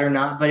about that or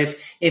not, but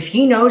if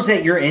he knows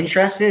that you're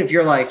interested, if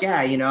you're like, yeah,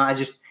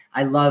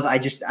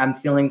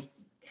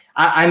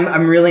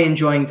 I'm really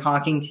enjoying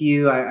talking to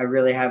you. I'm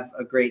really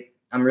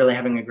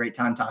having a great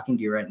time talking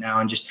to you right now,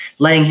 and just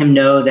letting him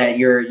know that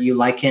you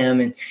like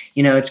him, and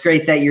it's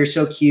great that you're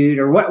so cute,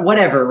 or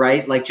whatever,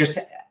 right? Like just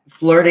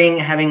flirting,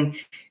 having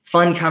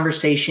fun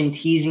conversation,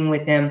 teasing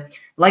with him.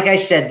 Like I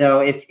said, though,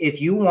 if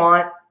you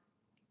want,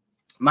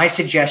 my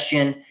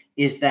suggestion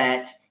is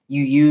that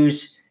you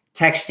use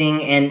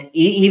texting and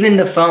even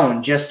the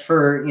phone just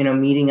for,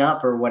 meeting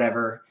up or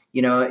whatever.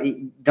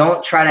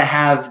 Don't try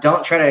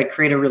to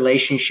create a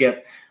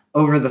relationship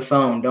over the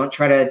phone. Don't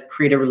try to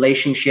create a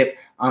relationship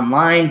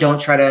online. Don't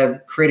try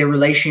to create a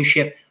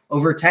relationship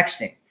over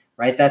texting,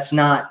 right? That's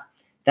not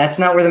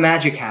where the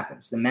magic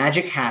happens. The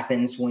magic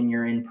happens when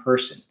you're in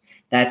person.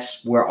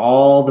 That's where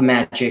all the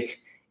magic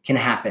can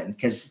happen,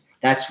 because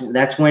that's a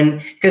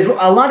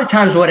lot of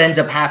times what ends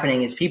up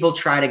happening is people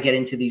try to get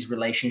into these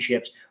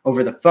relationships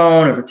over the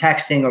phone, over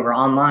texting, over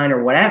online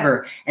or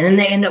whatever. And then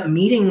they end up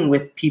meeting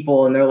with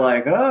people and they're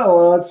like, oh,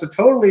 well, it's a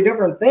totally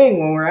different thing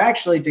when we're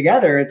actually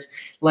together. It's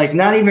like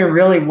not even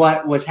really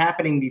what was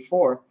happening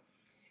before.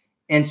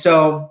 And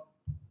so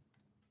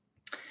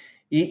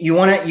you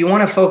want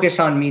to focus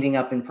on meeting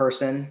up in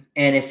person.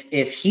 And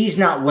if he's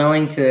not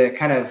willing to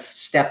kind of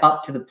step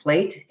up to the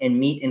plate and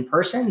meet in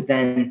person,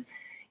 then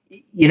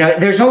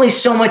there's only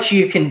so much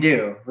you can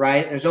do,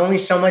 right? There's only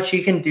so much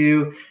you can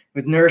do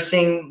with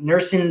nursing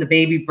the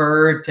baby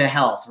bird to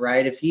health,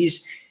 right? If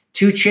he's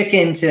too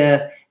chicken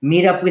to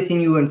meet up with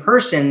you in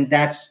person,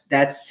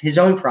 that's his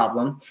own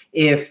problem.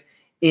 If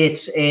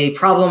it's a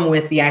problem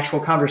with the actual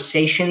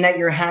conversation that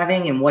you're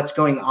having and what's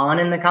going on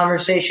in the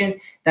conversation,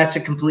 that's a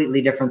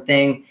completely different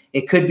thing.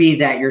 It could be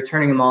that you're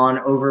turning him on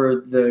over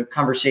the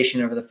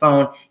conversation over the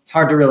phone. It's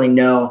hard to really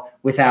know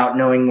without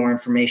knowing more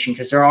information,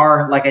 because there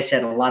are, like I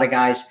said, a lot of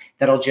guys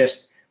that'll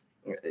just,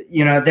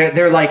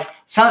 they're like,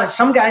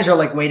 some guys are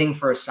like waiting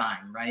for a sign,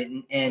 right?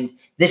 And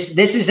this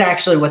is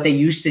actually what they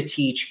used to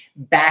teach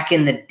back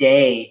in the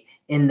day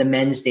in the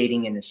men's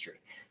dating industry,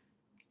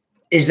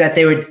 is that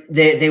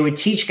they would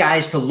teach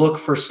guys to look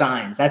for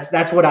signs.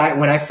 That's what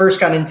when I first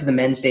got into the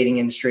men's dating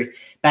industry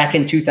back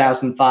in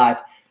 2005,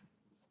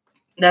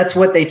 that's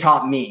what they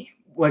taught me.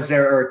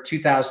 Or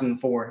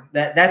 2004.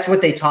 That's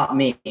what they taught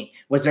me.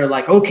 Was they're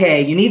like,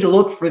 okay, you need to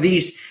look for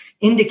these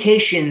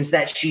indications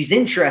that she's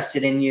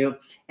interested in you,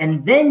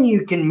 and then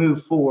you can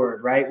move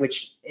forward, right?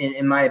 Which,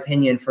 in my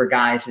opinion, for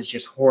guys, is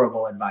just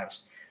horrible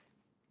advice.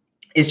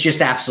 It's just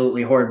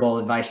absolutely horrible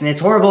advice. And it's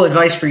horrible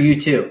advice for you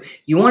too.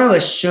 You want to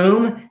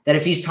assume that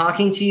if he's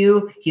talking to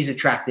you, he's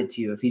attracted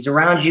to you. If he's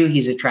around you,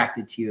 he's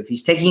attracted to you. If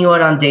he's taking you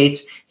out on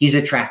dates, he's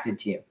attracted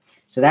to you.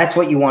 So that's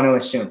what you want to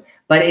assume.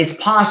 But it's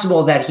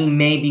possible that he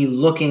may be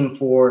looking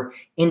for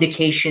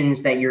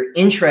indications that you're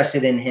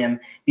interested in him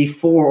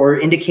before, or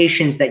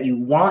indications that you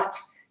want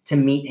to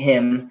meet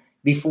him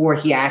before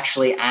he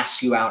actually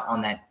asks you out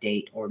on that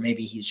date. Or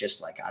maybe he's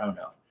just like, I don't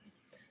know.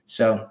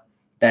 So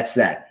that's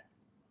that.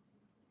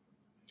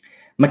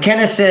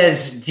 McKenna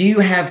says, do you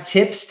have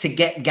tips to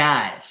get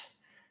guys?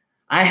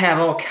 I have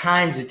all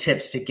kinds of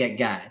tips to get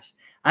guys.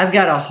 I've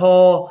got a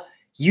whole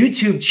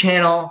YouTube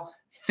channel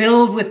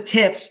filled with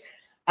tips.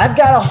 I've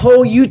got a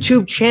whole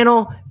YouTube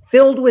channel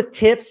filled with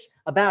tips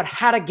about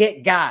how to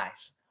get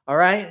guys. All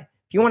right.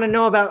 If you want to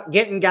know about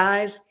getting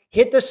guys,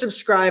 hit the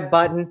subscribe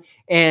button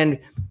and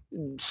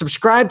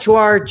subscribe to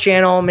our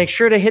channel. Make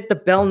sure to hit the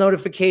bell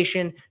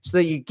notification so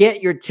that you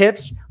get your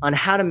tips on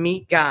how to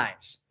meet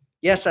guys.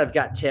 Yes, I've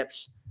got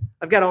tips.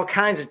 I've got all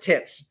kinds of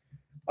tips.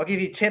 I'll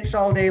give you tips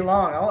all day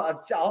long.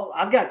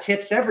 I've got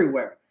tips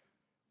everywhere.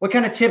 What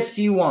kind of tips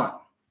do you want?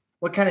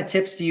 What kind of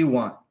tips do you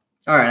want?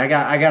 All right, I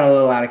got a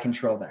little out of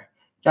control there.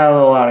 Got a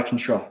little out of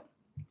control.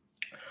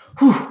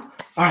 Whew. All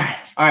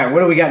right.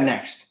 What do we got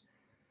next?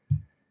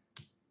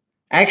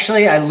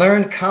 Actually, I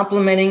learned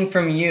complimenting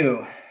from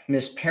you,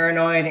 Miss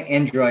Paranoid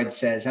Android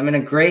says. I'm in a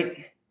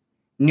great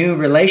new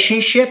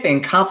relationship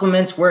and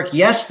compliments work.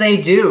 Yes, they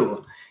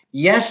do.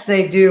 Yes,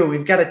 they do.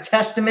 We've got a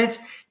testament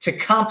to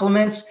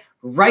compliments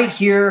right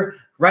here,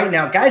 right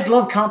now. Guys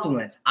love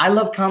compliments. I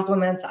love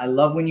compliments. I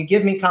love when you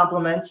give me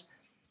compliments.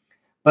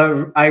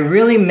 But I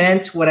really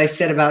meant what I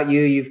said about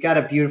you. You've got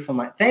a beautiful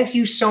mind. Thank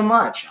you so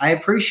much. I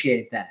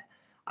appreciate that.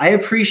 I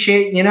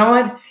appreciate, you know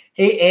what?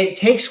 It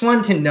takes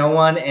one to know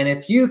one. And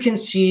if you can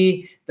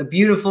see the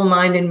beautiful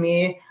mind in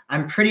me,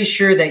 I'm pretty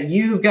sure that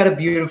you've got a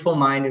beautiful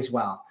mind as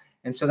well.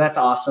 And so that's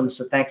awesome.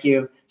 So thank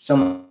you so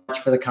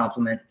much for the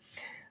compliment.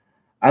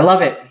 I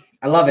love it.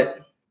 I love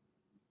it.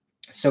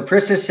 So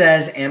Prissa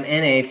says, am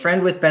in a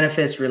friend with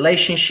benefits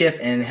relationship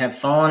and have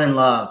fallen in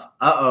love.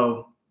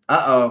 Uh-oh.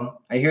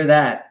 I hear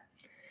that.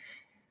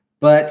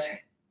 But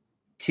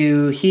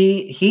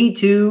he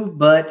too,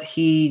 but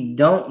he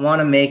don't want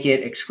to make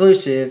it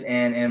exclusive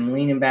and am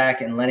leaning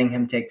back and letting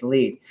him take the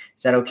lead.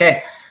 Is that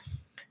okay?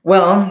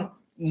 Well,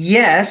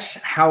 yes.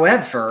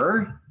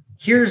 However,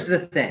 here's the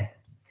thing.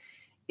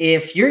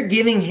 If you're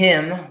giving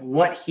him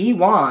what he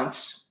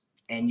wants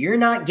and you're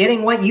not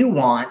getting what you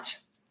want,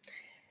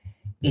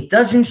 it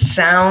doesn't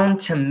sound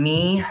to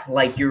me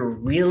like you're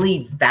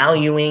really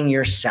valuing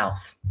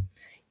yourself.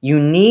 You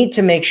need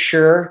to make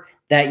sure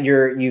that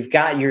you're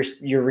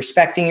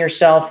respecting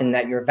yourself and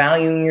that you're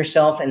valuing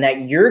yourself and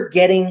that you're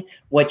getting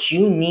what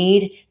you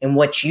need and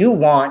what you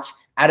want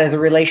out of the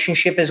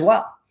relationship as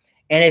well.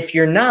 And if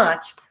you're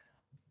not,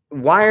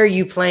 why are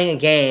you playing a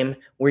game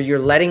where you're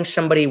letting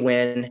somebody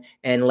win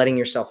and letting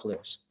yourself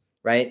lose,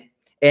 right?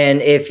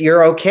 And if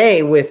you're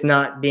okay with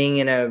not being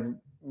in a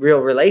real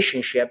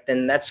relationship,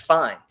 then that's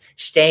fine.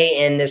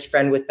 Stay in this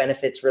friend with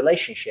benefits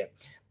relationship.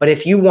 But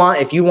if you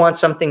want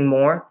something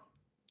more,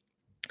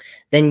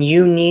 then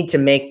you need to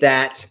make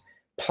that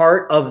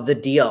part of the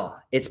deal.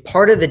 It's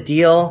part of the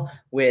deal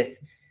with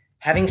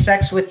having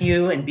sex with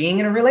you and being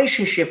in a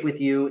relationship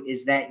with you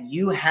is that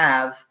you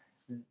have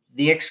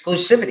the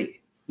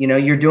exclusivity. You know,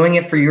 you're doing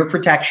it for your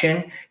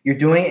protection. You're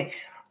doing it.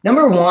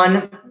 Number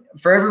one,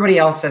 for everybody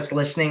else that's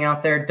listening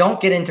out there,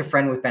 don't get into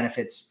friend with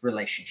benefits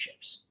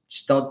relationships.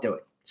 Just don't do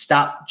it.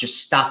 Stop.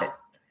 Just stop it.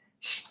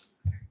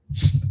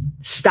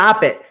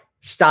 Stop it.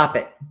 Stop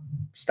it.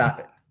 Stop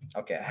it.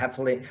 Okay,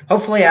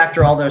 hopefully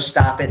after all those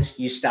stop it's,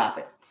 you stop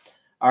it.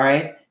 All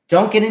right?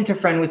 Don't get into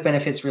friend with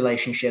benefits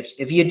relationships.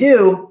 If you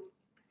do,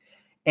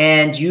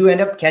 and you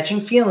end up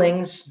catching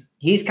feelings,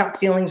 he's got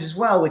feelings as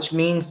well, which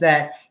means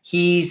that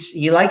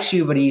he likes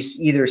you, but he's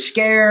either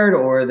scared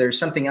or there's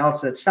something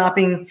else that's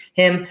stopping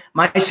him.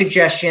 My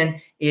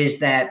suggestion is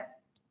that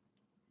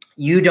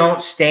you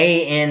don't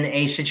stay in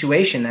a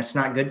situation that's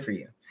not good for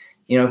you.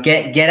 You know,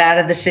 get out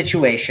of the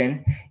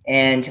situation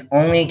and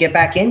only get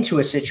back into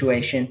a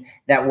situation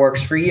that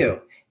works for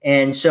you.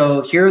 And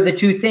so here are the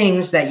two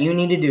things that you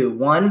need to do.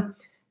 One,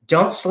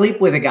 don't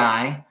sleep with a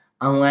guy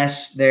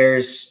unless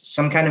there's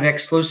some kind of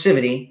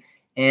exclusivity.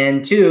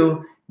 And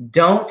two,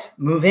 don't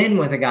move in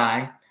with a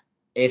guy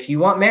if you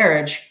want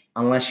marriage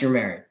unless you're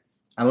married.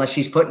 Unless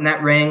he's putting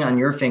that ring on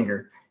your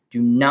finger,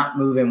 do not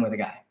move in with a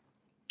guy.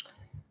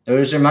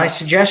 Those are my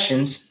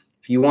suggestions.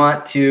 If you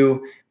want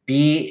to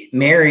be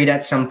married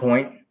at some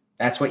point,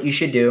 that's what you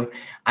should do.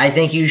 I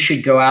think you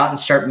should go out and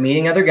start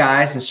meeting other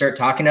guys and start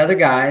talking to other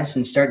guys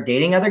and start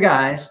dating other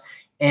guys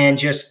and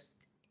just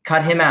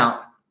cut him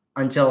out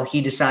until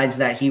he decides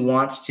that he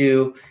wants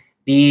to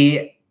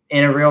be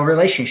in a real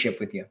relationship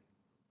with you.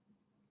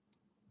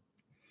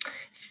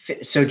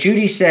 So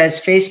Judy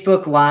says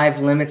Facebook Live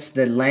limits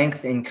the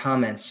length in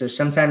comments. So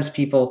sometimes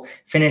people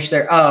finish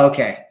their, oh,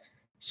 okay.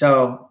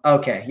 So,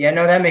 okay. Yeah,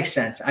 no, that makes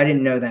sense. I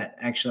didn't know that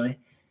actually.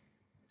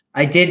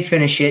 I did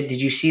finish it.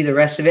 Did you see the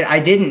rest of it? I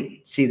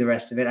didn't see the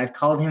rest of it. I've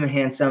called him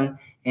handsome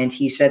and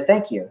he said,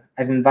 thank you.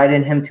 I've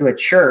invited him to a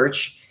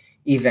church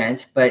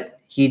event,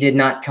 but he did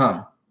not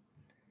come.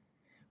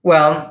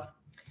 Well,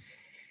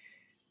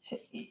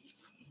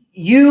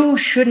 you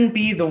shouldn't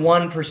be the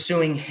one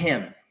pursuing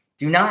him.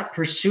 Do not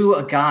pursue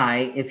a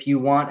guy if you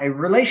want a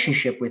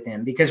relationship with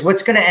him, because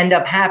what's going to end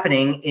up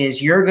happening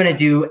is you're going to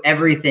do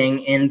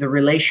everything in the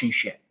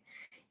relationship.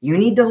 You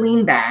need to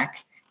lean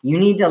back. You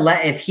need to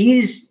let, if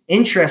he's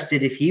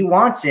interested, if he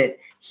wants it,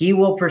 he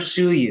will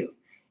pursue you.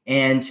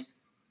 And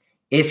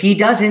if he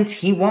doesn't,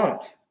 he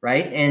won't,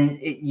 right? And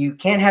you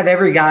can't have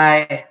every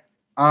guy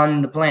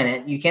on the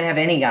planet. You can't have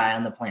any guy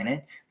on the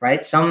planet,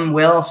 right? Some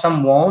will,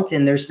 some won't.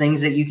 And there's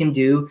things that you can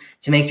do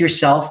to make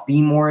yourself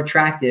be more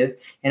attractive.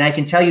 And I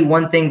can tell you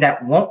one thing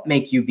that won't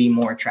make you be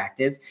more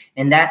attractive,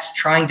 and that's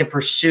trying to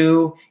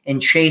pursue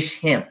and chase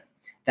him.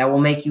 That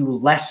will make you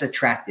less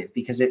attractive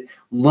because it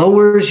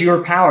lowers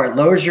your power. It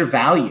lowers your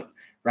value,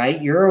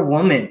 right? You're a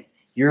woman.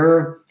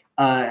 You're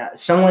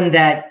someone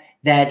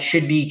that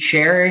should be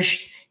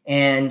cherished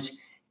and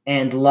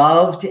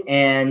loved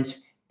and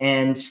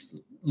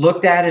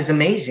looked at as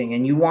amazing.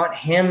 And you want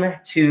him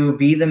to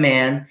be the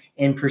man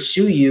and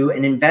pursue you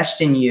and invest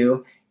in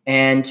you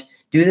and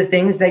do the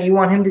things that you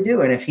want him to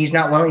do. And if he's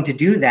not willing to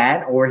do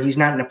that, or he's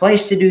not in a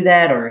place to do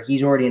that, or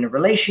he's already in a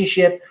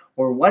relationship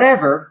or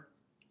whatever,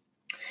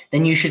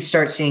 then you should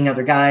start seeing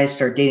other guys,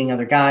 start dating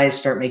other guys,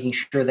 start making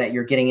sure that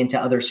you're getting into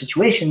other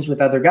situations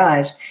with other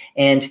guys.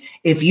 And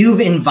if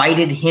you've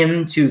invited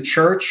him to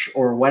church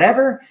or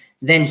whatever,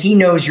 then he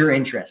knows you're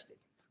interested.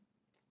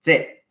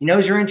 That's it. He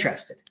knows you're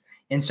interested.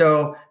 And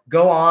so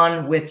go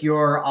on with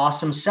your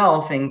awesome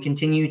self and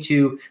continue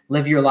to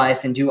live your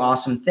life and do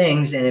awesome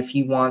things. And if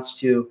he wants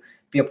to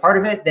be a part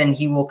of it, then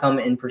he will come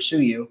and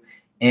pursue you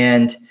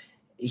and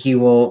he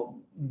will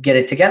get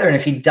it together. And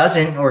if he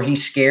doesn't, or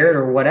he's scared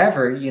or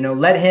whatever,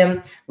 let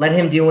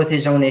him deal with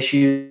his own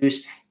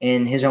issues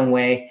in his own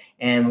way.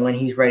 And when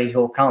he's ready,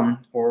 he'll come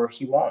or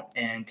he won't.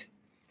 And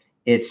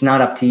it's not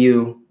up to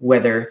you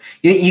whether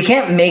you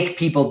can't make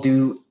people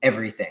do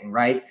everything,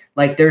 right?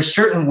 Like there's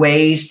certain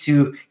ways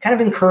to kind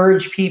of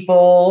encourage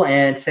people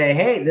and say,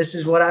 hey, this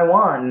is what I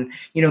want.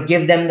 And,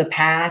 give them the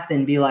path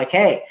and be like,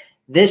 hey,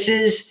 this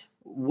is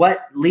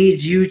what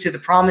leads you to the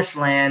promised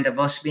land of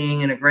us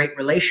being in a great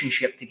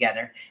relationship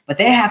together. But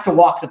they have to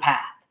walk the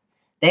path.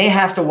 They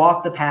have to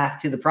walk the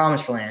path to the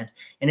promised land.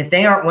 And if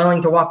they aren't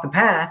willing to walk the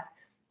path,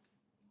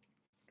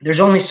 there's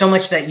only so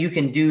much that you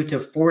can do to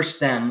force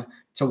them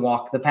to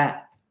walk the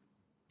path.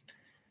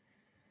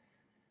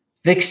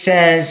 Vic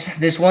says,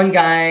 this one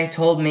guy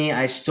told me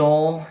I've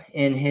stolen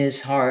his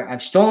heart,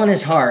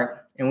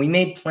 and we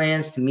made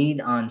plans to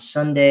meet on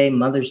Sunday,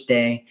 Mother's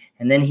Day,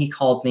 and then he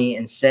called me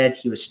and said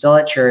he was still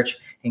at church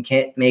and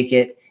can't make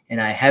it,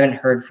 and I haven't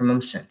heard from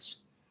him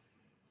since.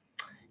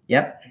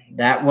 Yep,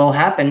 that will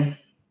happen.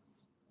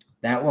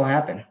 That will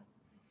happen.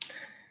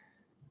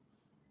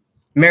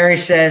 Mary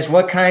says,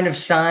 what kind of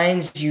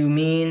signs do you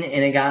mean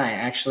in a guy?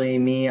 Actually,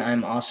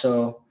 I'm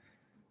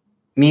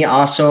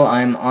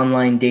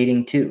online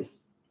dating too.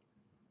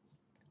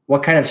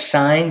 What kind of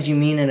signs you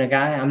mean in a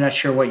guy? I'm not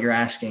sure what you're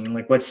asking.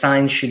 Like, what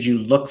signs should you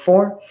look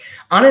for?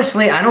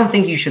 Honestly, I don't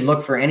think you should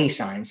look for any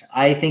signs.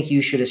 I think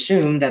you should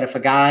assume that if a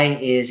guy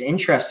is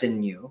interested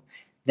in you,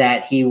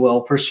 that he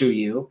will pursue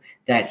you,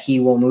 that he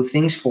will move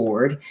things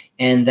forward,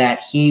 and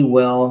that he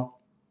will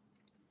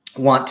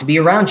want to be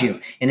around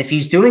you. And if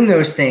he's doing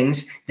those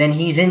things, then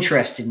he's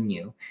interested in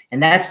you.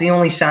 And that's the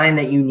only sign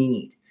that you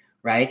need,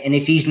 right? And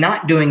if he's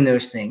not doing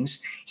those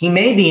things, he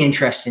may be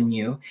interested in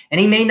you and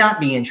he may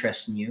not be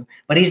interested in you,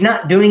 but he's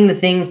not doing the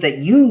things that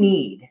you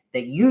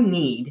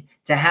need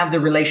to have the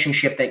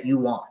relationship that you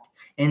want.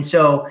 And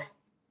so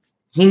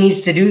he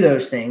needs to do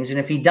those things. And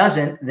if he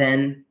doesn't,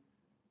 then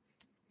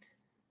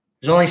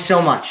there's only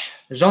so much.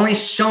 There's only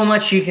so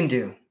much you can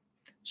do.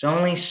 There's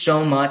only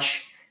so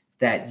much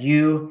that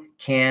you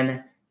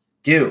can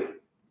do.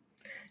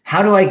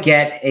 How do I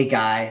get a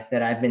guy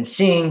that I've been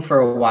seeing for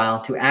a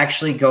while to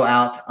actually go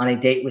out on a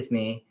date with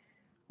me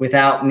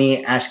without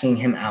me asking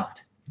him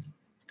out?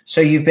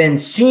 So you've been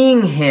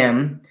seeing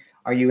him.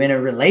 Are you in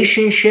a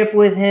relationship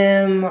with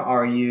him?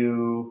 Are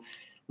you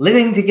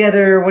living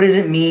together? What does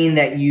it mean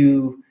that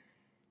you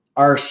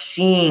are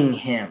seeing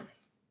him?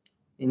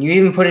 And you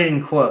even put it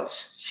in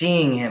quotes,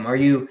 seeing him. Are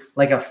you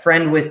like a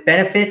friend with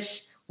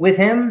benefits with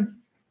him?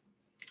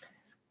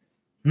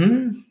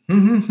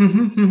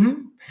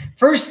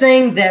 First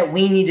thing that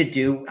we need to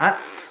do,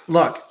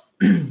 look,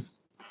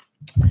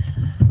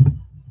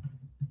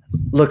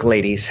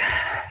 ladies,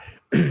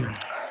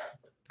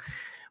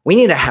 we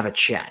need to have a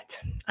chat.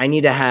 I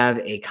need to have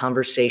a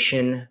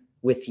conversation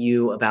with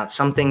you about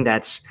something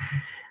that's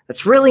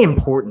really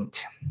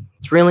important.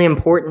 It's really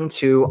important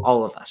to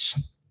all of us.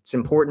 It's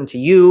important to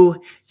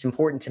you. It's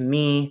important to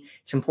me.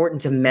 It's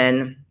important to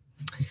men.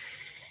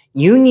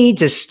 You need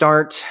to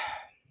start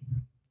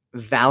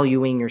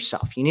valuing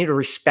yourself. You need to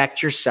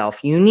respect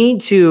yourself. You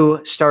need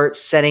to start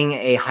setting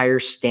a higher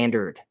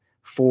standard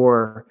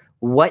for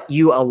what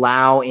you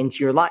allow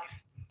into your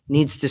life. It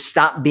needs to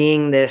stop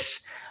being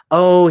this,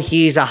 oh,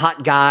 he's a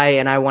hot guy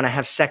and I want to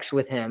have sex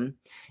with him.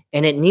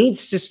 And it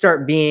needs to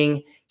start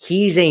being,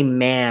 he's a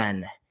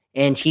man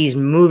and he's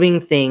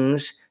moving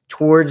things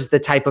towards the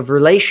type of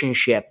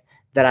relationship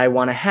that I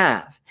want to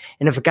have.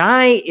 And if a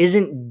guy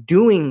isn't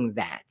doing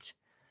that,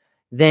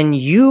 then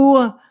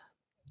you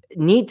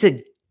need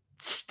to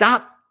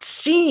stop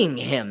seeing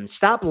him.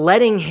 Stop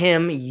letting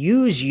him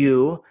use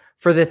you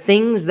for the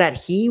things that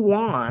he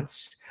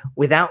wants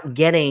without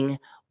getting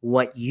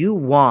what you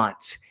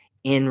want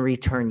in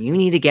return. You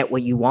need to get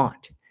what you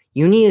want.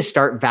 You need to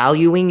start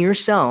valuing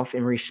yourself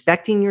and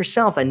respecting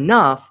yourself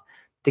enough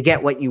to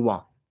get what you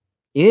want.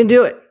 You need to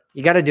do it.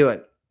 You got to do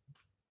it.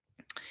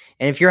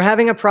 And if you're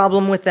having a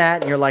problem with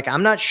that and you're like,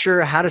 I'm not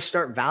sure how to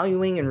start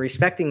valuing and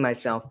respecting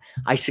myself,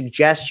 I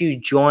suggest you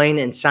join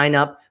and sign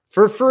up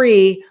for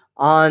free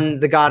on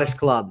the Goddess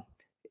Club.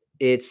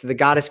 It's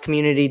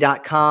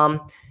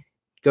thegoddesscommunity.com.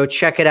 Go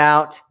check it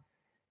out.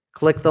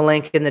 Click the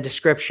link in the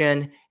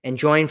description and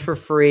join for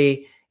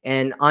free.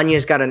 And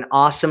Anya's got an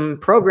awesome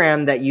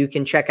program that you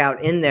can check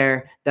out in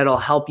there that'll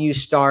help you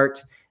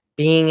start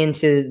being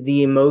into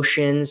the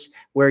emotions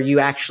where you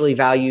actually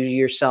value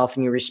yourself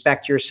and you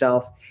respect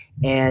yourself,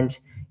 and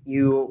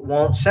you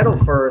won't settle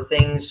for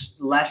things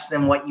less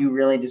than what you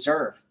really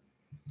deserve.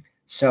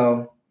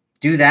 So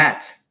do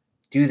that.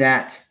 Do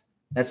that.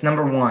 That's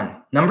number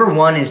one. Number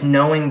one is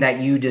knowing that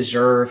you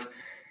deserve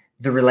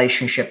the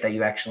relationship that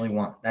you actually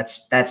want.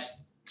 That's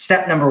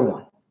step number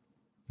one.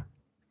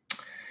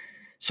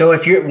 So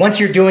once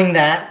you're doing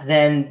that,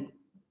 then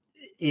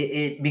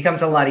it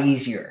becomes a lot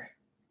easier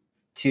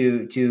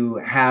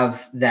to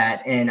have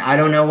that. And I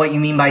don't know what you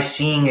mean by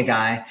seeing a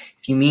guy.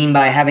 If you mean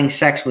by having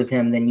sex with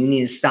him, then you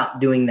need to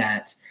stop doing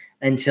that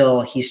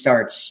until he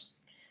starts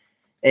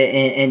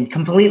and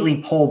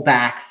completely pull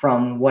back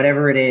from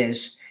whatever it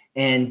is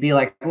and be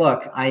like,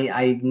 look,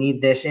 I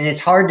need this. And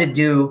it's hard to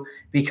do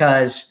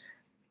because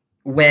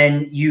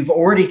when you've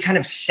already kind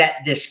of set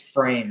this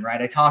frame, right?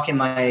 I talk in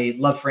my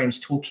Love Frames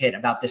toolkit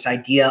about this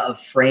idea of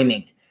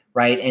framing,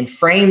 right? And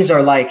frames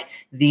are like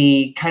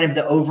the kind of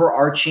the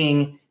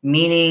overarching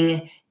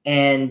meaning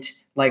and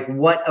like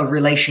what a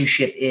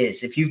relationship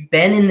is. If you've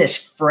been in this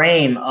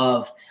frame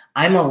of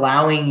I'm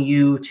allowing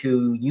you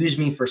to use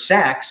me for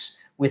sex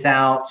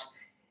without,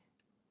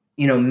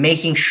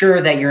 making sure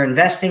that you're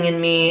investing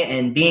in me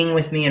and being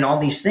with me and all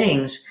these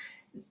things,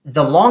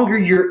 the longer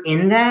you're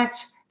in that,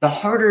 the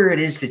harder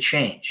it is to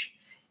change.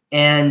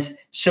 And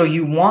so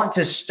you want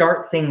to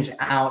start things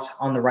out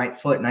on the right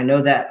foot. And I know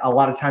that a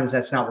lot of times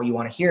that's not what you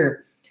want to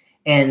hear.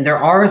 And there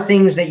are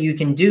things that you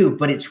can do,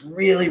 but it's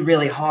really,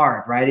 really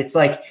hard, right? It's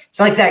like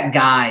that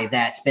guy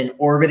that's been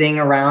orbiting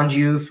around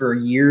you for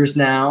years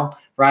now,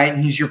 right?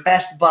 And he's your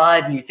best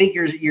bud, and you think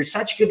you're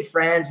such good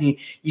friends, and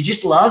you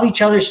just love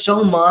each other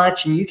so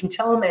much, and you can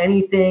tell him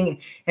anything. And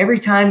every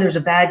time there's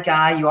a bad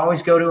guy, you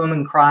always go to him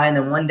and cry. And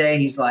then one day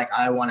he's like,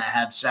 I want to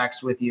have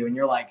sex with you. And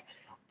you're like,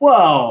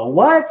 whoa,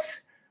 what?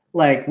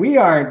 Like, we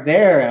aren't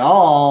there at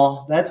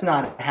all. That's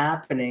not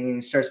happening. And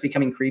it starts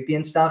becoming creepy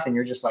and stuff. And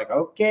you're just like,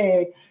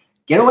 okay,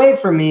 get away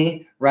from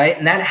me, right?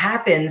 And that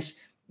happens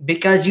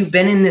because you've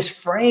been in this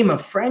frame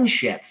of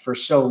friendship for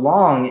so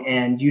long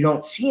and you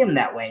don't see him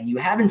that way, and you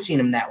haven't seen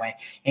him that way,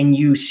 and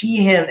you see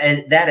him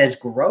as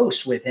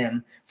gross with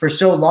him for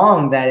so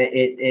long that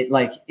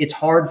it's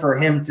hard for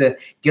him to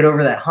get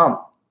over that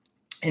hump.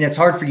 And it's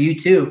hard for you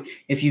too,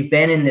 if you've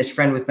been in this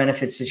friend with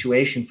benefits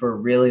situation for a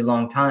really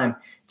long time,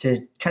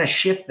 to kind of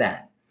shift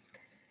that.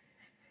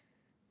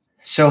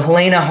 So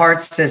Helena Hart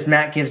says,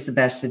 Matt gives the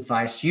best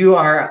advice. You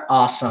are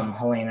awesome,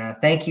 Helena.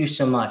 Thank you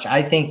so much.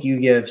 I think you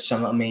give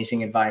some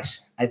amazing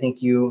advice. I think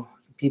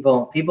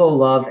people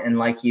love and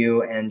like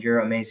you, and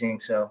you're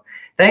amazing. So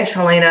thanks,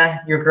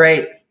 Helena. You're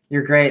great.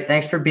 You're great.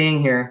 Thanks for being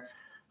here.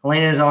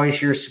 Helena is always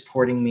here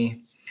supporting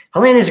me.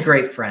 Helena is a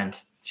great friend.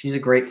 She's a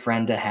great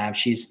friend to have.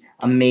 She's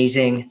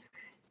amazing.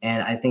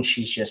 And I think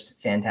she's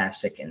just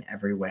fantastic in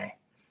every way.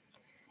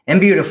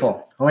 And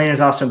beautiful. Helena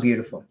is also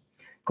beautiful.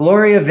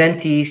 Gloria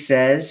Venti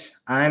says,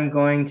 I'm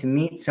going to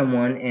meet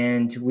someone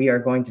and we are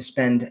going to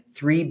spend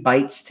 3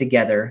 bites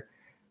together.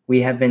 We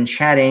have been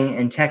chatting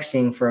and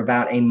texting for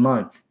about a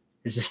month.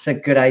 Is this a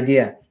good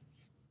idea?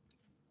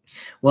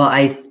 Well,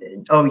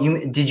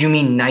 did you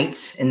mean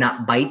nights and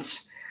not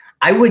bites?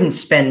 I wouldn't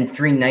spend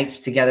 3 nights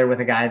together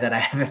with a guy that I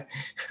haven't.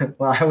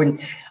 Well,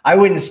 I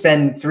wouldn't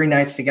spend 3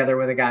 nights together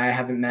with a guy I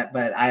haven't met,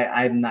 but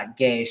I'm not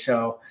gay,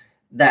 so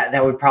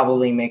that would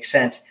probably make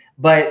sense.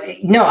 But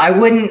no, I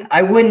wouldn't.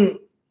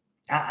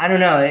 I don't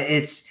know.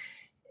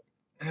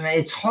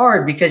 It's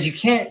hard because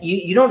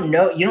you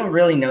don't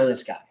really know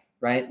this guy,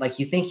 right? Like,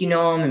 you think you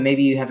know him and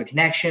maybe you have a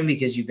connection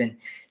because you've been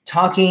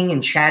talking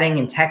and chatting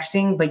and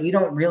texting, but you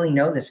don't really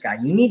know this guy.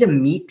 You need to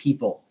meet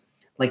people.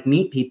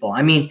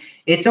 I mean,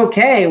 it's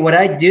okay. What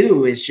I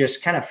do is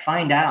just kind of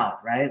find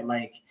out, right?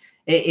 Like,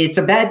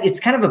 it's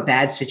kind of a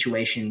bad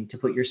situation to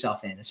put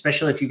yourself in,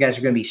 especially if you guys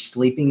are going to be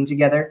sleeping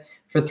together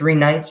for 3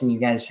 nights and you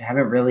guys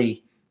haven't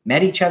really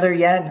met each other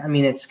yet. I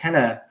mean, it's kind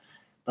of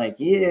like,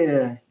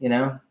 yeah,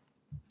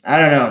 I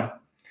don't know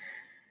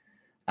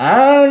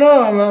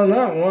about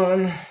that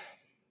one.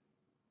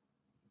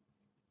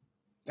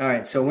 All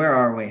right, so where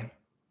are we?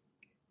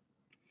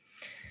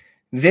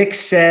 Vic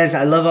says,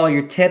 I love all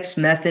your tips,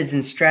 methods,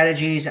 and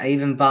strategies. I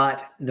even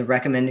bought the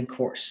recommended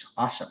course.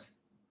 Awesome.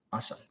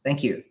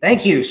 Thank you.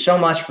 Thank you so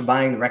much for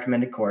buying the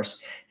recommended course.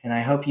 And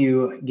I hope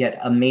you get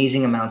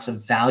amazing amounts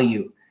of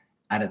value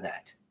out of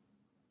that.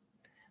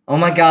 Oh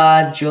my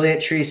God.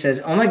 Juliet Tree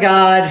says, oh my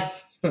God.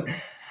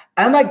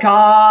 Oh my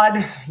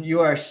God.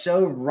 You are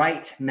so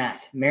right,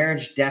 Matt.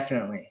 Marriage,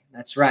 definitely.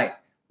 That's right.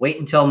 Wait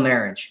until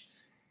marriage.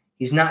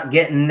 He's not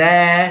getting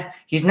that.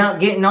 He's not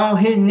getting on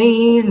his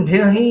knees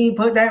until he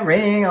put that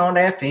ring on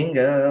that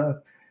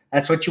finger.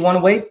 That's what you want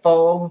to wait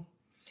for.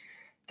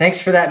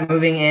 Thanks for that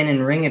moving in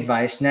and ring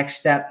advice. Next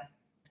step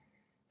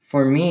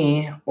for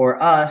me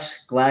or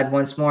us, glad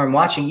once more I'm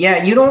watching.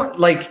 Yeah, you don't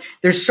like,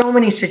 there's so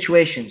many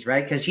situations,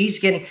 right? Because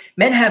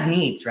men have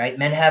needs, right?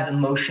 Men have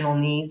emotional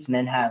needs,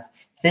 men have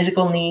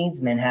physical needs,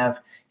 men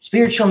have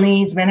spiritual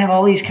needs, men have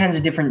all these kinds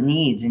of different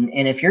needs. And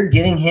if you're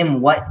giving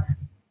him what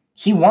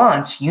he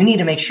wants, you need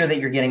to make sure that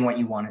you're getting what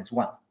you want as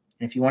well.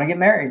 And if you want to get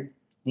married, it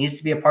needs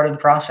to be a part of the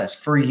process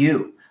for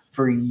you.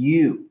 For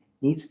you.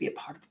 It needs to be a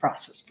part of the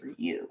process for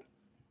you.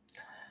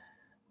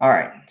 All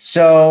right.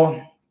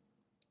 So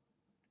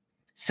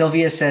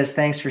Sylvia says,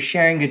 thanks for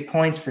sharing. Good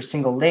points for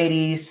single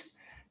ladies.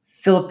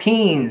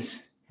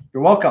 Philippines.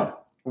 You're welcome.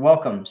 You're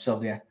welcome,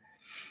 Sylvia.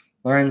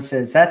 Lauren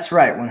says, that's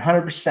right.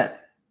 100%.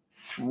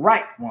 That's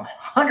right.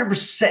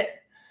 100%.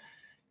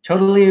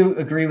 Totally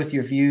agree with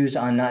your views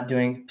on not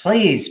doing.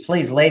 Please,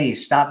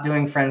 ladies, stop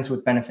doing friends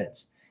with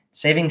benefits.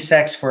 Saving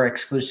sex for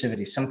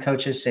exclusivity. Some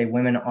coaches say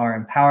women are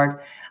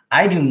empowered.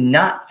 I do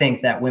not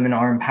think that women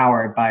are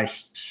empowered by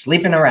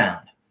sleeping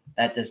around.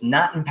 That does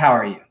not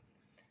empower you.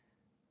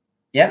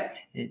 Yep,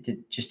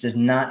 it just does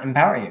not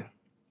empower you.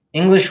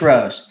 English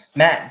Rose.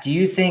 Matt, do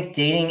you think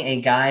dating a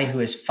guy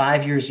who is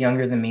 5 years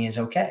younger than me is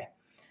okay?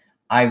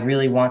 I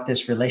really want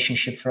this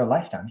relationship for a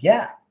lifetime.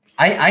 Yeah,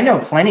 I know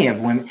plenty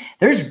of women.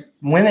 There's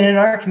women in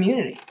our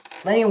community,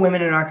 plenty of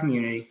women in our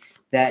community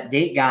that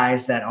date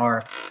guys that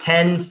are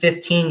 10,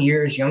 15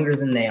 years younger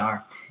than they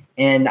are.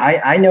 And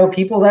I know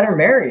people that are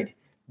married.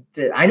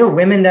 I know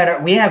women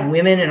we have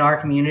women in our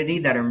community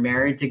that are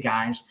married to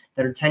guys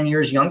that are 10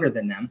 years younger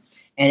than them.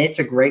 And it's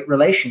a great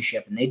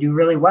relationship and they do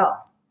really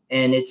well.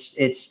 And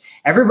it's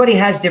everybody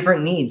has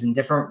different needs and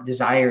different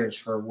desires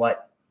for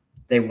what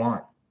they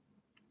want.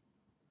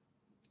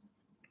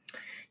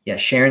 Yeah,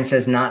 Sharon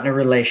says not in a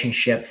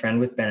relationship, friend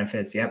with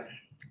benefits. Yep,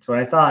 that's what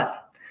I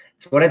thought.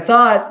 That's what I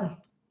thought.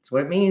 That's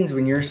what it means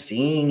when you're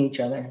seeing each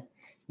other.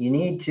 You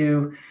need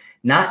to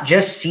not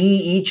just see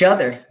each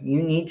other.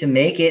 You need to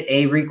make it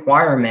a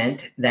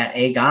requirement that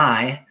a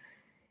guy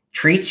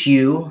treats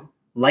you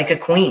like a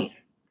queen.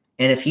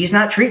 And if he's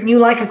not treating you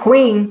like a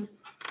queen,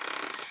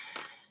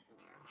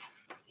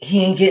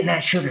 he ain't getting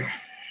that sugar.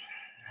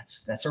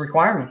 That's a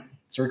requirement.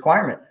 It's a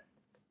requirement.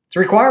 It's a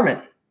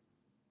requirement.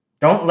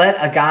 Don't let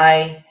a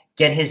guy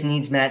get his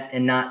needs met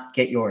and not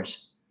get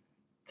yours.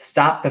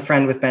 Stop the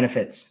friend with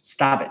benefits.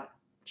 Stop it.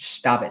 Just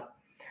stop it.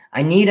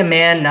 I need a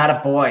man, not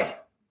a boy.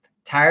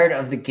 Tired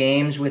of the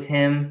games with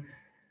him.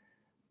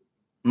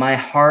 My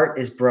heart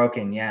is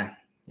broken. Yeah.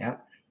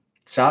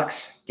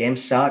 Sucks.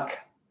 Games suck.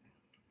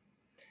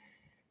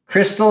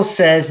 Crystal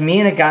says, me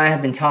and a guy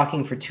have been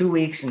talking for 2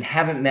 weeks and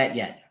haven't met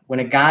yet. When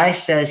a guy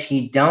says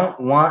he don't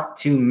want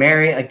to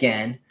marry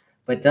again,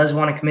 but does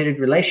want a committed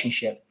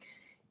relationship,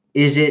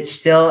 is it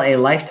still a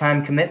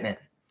lifetime commitment?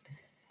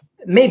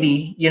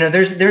 Maybe.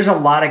 There's a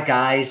lot of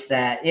guys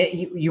that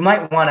you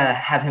might want to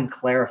have him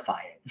clarify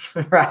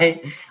it,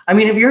 right? I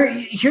mean,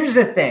 here's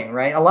the thing,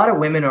 right? A lot of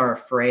women are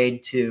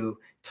afraid to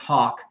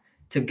talk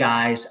to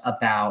guys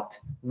about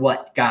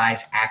what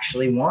guys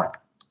actually want,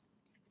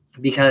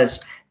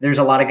 because there's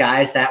a lot of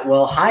guys that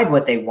will hide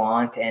what they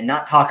want and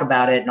not talk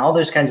about it and all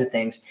those kinds of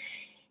things.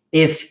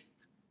 If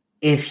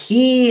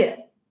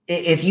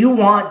you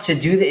want to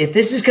do if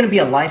this is going to be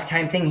a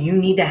lifetime thing, you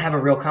need to have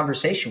a real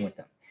conversation with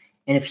him.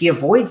 And if he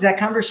avoids that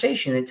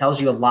conversation, it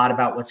tells you a lot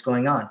about what's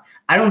going on.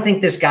 I don't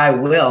think this guy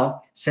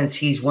will, since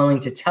he's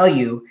willing to tell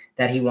you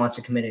that he wants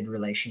a committed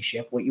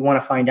relationship. What you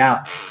want to find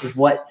out is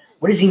what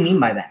does he mean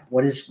by that?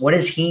 What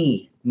does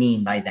he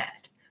mean by that?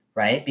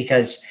 Right?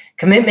 Because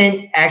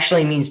commitment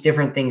actually means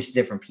different things to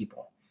different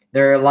people.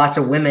 There are lots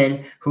of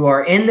women who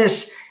are in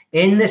this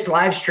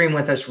live stream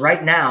with us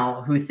right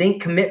now who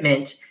think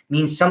commitment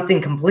means something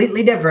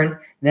completely different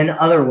than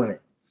other women.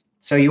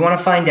 So you want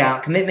to find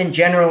out. Commitment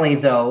generally,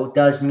 though,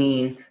 does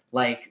mean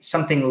like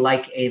something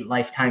like a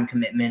lifetime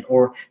commitment,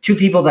 or two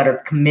people that are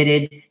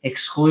committed,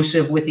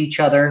 exclusive with each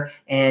other,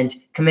 and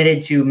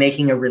committed to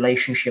making a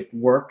relationship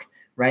work,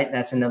 right?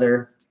 That's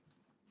another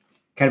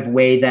kind of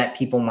way that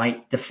people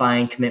might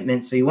define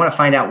commitment. So you want to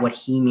find out what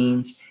he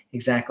means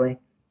exactly.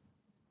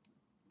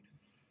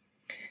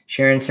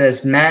 Sharon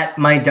says, Matt,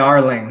 my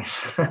darling.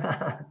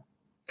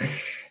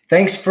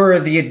 Thanks for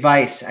the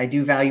advice. I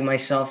do value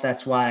myself.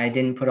 That's why I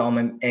didn't put all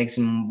my eggs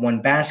in one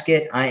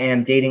basket. I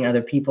am dating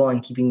other people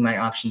and keeping my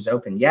options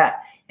open. Yeah.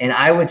 And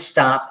I would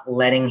stop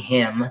letting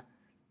him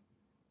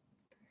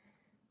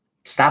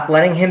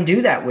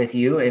do that with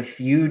you. If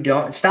you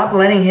don't, stop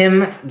letting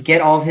him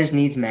get all of his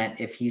needs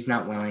met if he's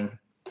not willing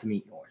to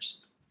meet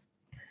yours.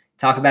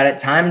 Talk about it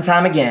time and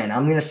time again.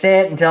 I'm going to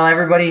say it until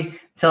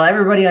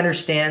everybody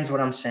understands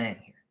what I'm saying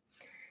here.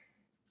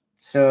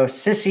 So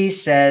Sissy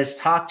says,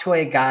 talked to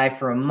a guy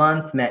for a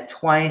month, met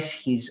twice.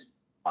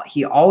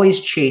 He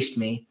always chased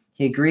me.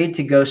 He agreed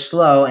to go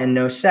slow and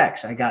no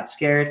sex. I got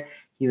scared.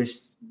 He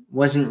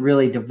wasn't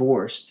really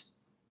divorced.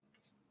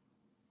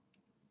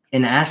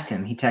 And asked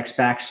him. He texts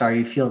back, sorry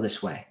you feel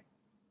this way.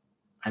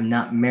 I'm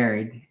not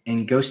married,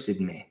 and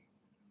ghosted me.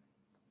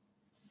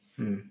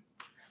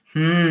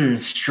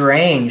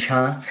 Strange,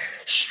 huh?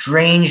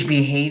 Strange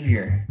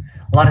behavior.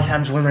 A lot of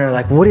times women are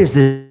like, what is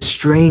this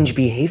strange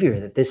behavior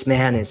that this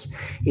man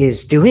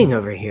is doing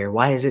over here?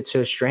 Why is it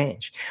so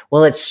strange?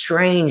 Well, it's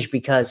strange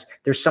because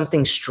there's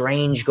something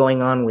strange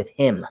going on with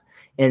him.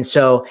 And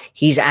so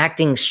he's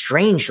acting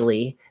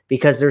strangely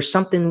because there's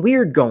something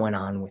weird going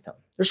on with him.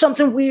 There's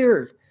something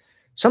weird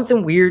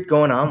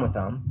going on with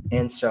him.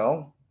 And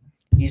so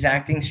he's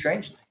acting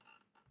strangely.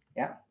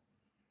 Yeah.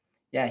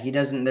 Yeah, he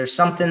doesn't, there's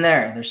something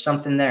there. There's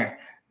something there.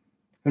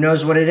 Who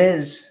knows what it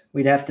is?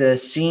 We'd have to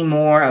see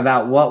more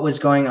about what was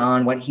going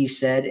on, what he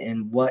said,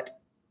 and what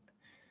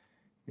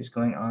is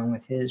going on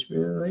with his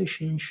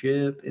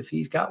relationship, if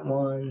he's got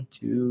one,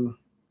 to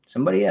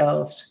somebody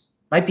else.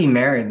 Might be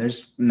married.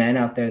 There's men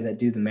out there that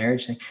do the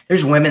marriage thing.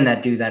 There's women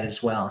that do that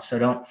as well.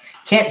 So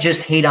can't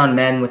just hate on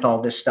men with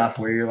all this stuff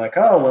where you're like,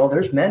 oh, well,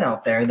 there's men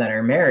out there that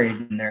are married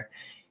and they're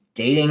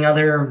dating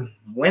other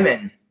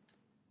women.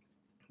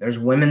 There's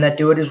women that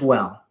do it as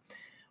well.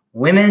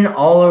 Women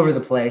all over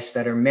the place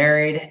that are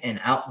married and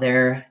out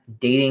there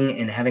dating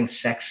and having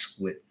sex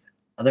with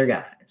other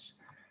guys.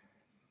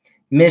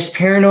 Miss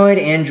Paranoid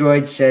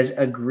Android says,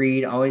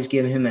 agreed. Always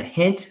give him a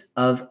hint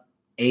of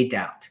a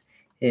doubt.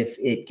 If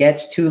it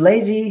gets too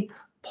lazy,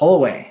 pull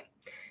away.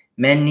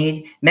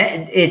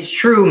 It's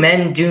true.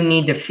 Men do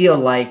need to feel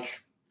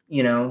like,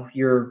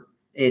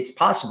 it's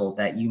possible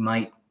that you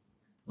might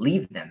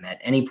leave them at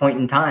any point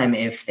in time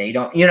if they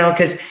don't,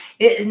 because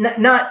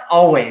not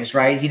always,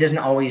 right? He doesn't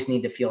always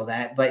need to feel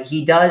that, but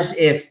he does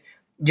if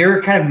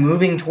you're kind of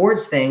moving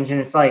towards things and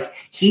it's like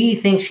he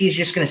thinks he's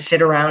just going to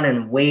sit around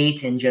and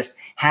wait and just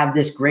have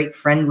this great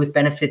friend with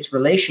benefits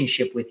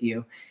relationship with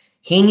you.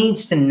 He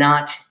needs to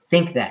not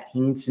think that.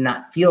 He needs to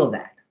not feel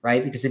that,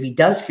 right? Because if he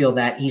does feel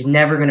that, he's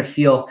never going to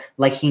feel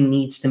like he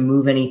needs to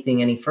move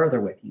anything any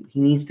further with you. He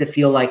needs to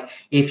feel like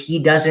if he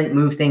doesn't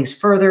move things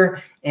further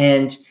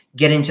and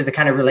get into the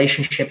kind of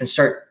relationship and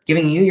start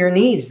giving you your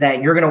needs,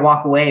 that you're going to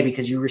walk away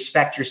because you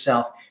respect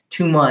yourself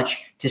too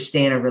much to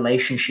stay in a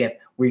relationship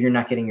where you're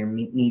not getting your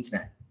needs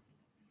met.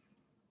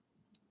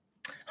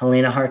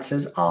 Helena Hart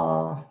says,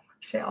 "Aw,"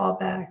 say "aw"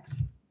 back.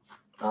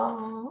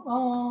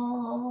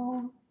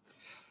 Aw.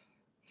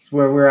 It's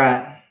where we're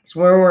at. It's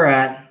where we're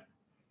at.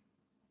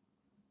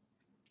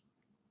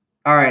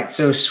 All right,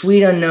 so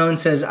Sweet Unknown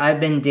says, I've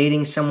been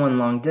dating someone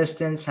long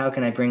distance. How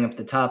can I bring up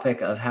the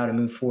topic of how to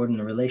move forward in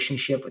a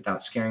relationship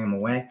without scaring them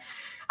away?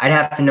 I'd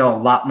have to know a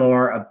lot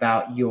more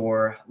about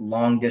your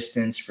long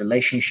distance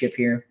relationship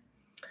here.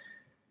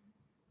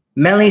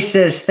 Melly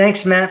says,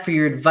 thanks, Matt, for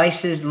your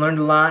advices. Learned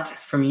a lot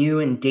from you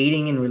in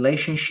dating and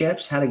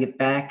relationships, how to get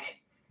back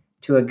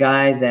to a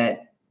guy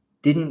that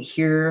didn't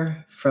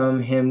hear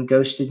from him,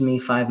 ghosted me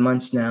 5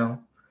 months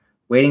now,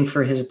 waiting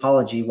for his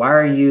apology. Why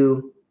are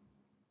you...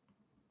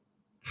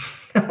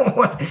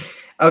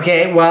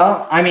 Okay,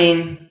 well,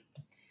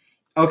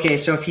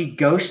 so if he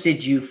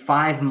ghosted you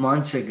 5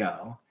 months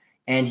ago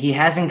and he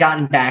hasn't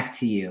gotten back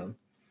to you,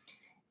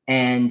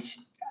 and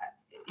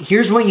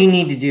here's what you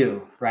need to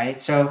do, right?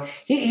 So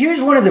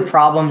here's one of the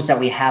problems that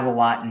we have a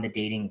lot in the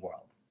dating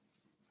world.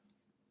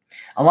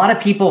 A lot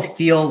of people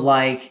feel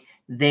like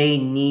they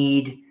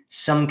need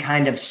some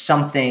kind of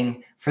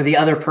something for the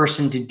other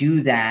person to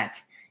do that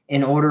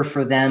in order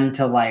for them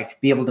to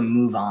be able to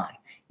move on.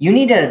 You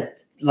need to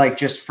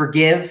just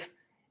forgive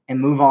and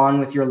move on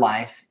with your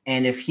life.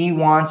 And if he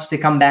wants to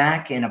come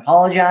back and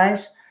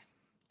apologize,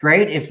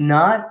 great. If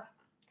not,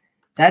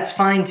 that's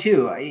fine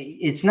too.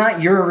 It's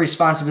not your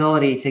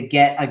responsibility to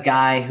get a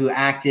guy who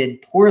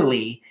acted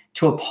poorly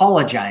to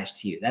apologize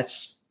to you.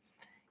 That's,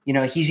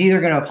 he's either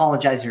going to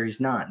apologize or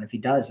he's not. And if he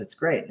does, that's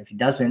great. And if he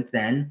doesn't,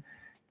 then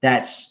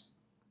that's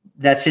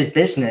his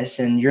business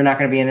and you're not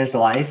going to be in his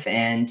life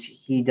and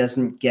he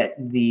doesn't get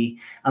the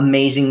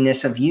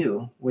amazingness of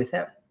you with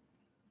him.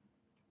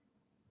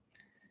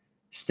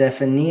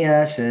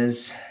 Stephania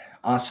says,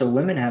 also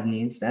women have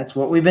needs. That's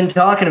what we've been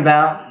talking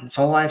about this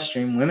whole live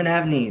stream. Women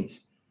have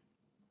needs.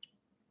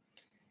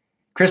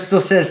 Crystal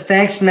says,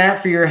 thanks,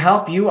 Matt, for your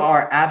help. You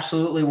are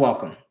absolutely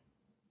welcome.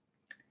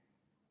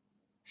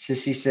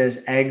 Sissy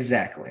says,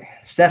 exactly.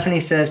 Stephanie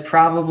says,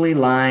 probably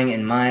lying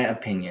in my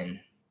opinion.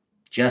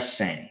 Just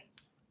saying.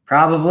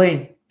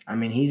 Probably.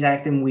 He's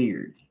acting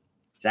weird.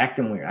 He's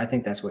acting weird. I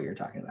think that's what you're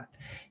talking about.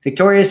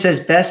 Victoria says,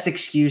 best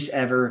excuse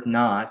ever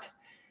not.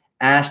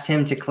 Asked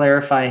him to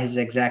clarify his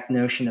exact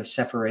notion of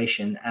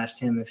separation.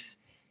 Asked him if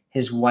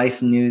his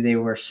wife knew they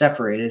were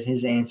separated.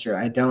 His answer,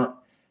 I don't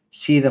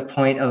see the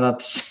point of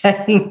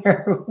upsetting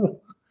her.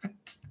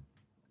 What?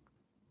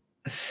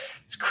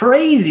 It's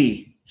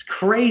crazy. It's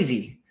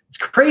crazy. It's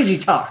crazy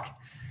talk.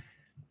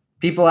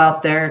 People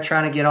out there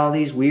trying to get all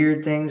these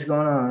weird things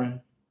going on.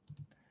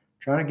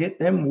 Trying to get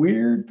them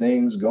weird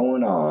things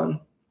going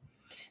on.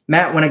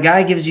 Matt, when a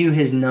guy gives you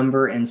his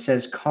number and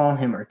says call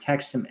him or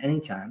text him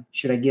anytime,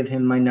 should I give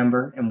him my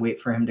number and wait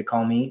for him to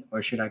call me,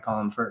 or should I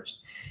call him first?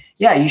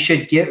 Yeah, you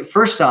should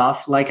first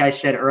off, like I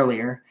said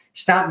earlier,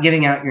 stop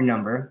giving out your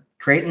number,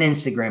 create an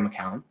Instagram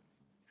account,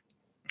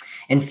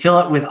 and fill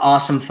it with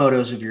awesome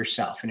photos of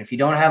yourself. And if you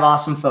don't have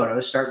awesome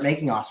photos, start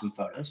making awesome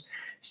photos.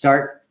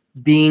 Start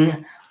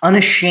being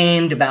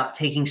unashamed about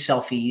taking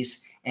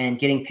selfies and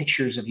getting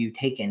pictures of you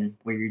taken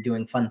where you're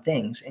doing fun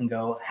things, and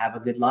go have a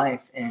good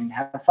life and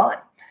have fun.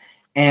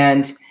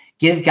 And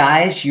give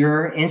guys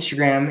your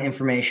Instagram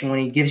information. When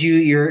he gives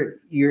you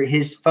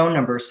his phone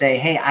number, say,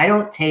 hey, I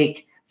don't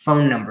take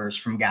phone numbers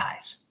from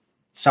guys.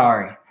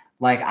 Sorry.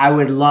 Like, I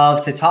would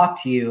love to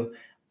talk to you,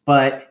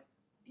 but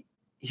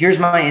here's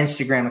my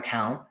Instagram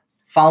account.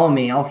 Follow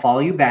me. I'll follow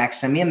you back.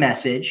 Send me a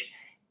message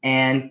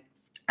and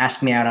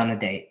ask me out on a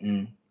date.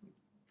 And,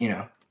 you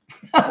know,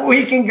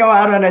 we can go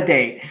out on a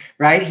date,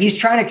 right? He's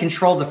trying to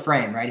control the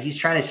frame, right? He's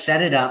trying to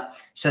set it up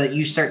so that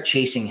you start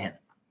chasing him,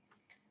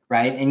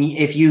 right? And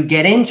if you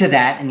get into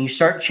that and you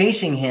start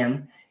chasing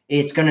him,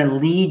 it's going to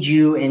lead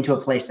you into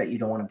a place that you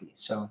don't want to be.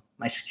 So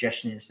my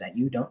suggestion is that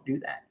you don't do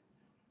that.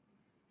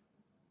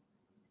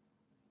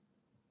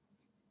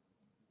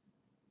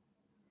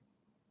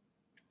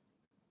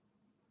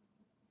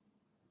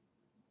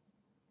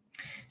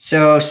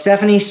 So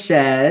Stephanie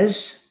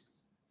says,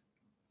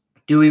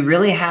 do we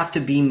really have to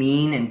be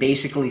mean and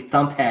basically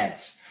thump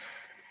heads?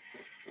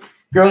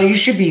 Girl, you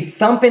should be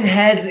thumping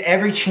heads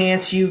every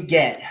chance you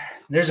get.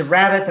 There's a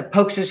rabbit that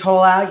pokes his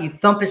hole out. You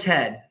thump his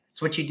head.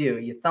 That's what you do.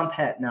 You thump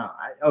head. No.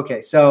 Okay.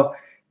 So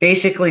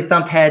basically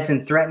thump heads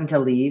and threaten to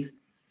leave.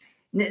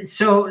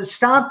 So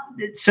stop.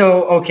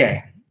 So,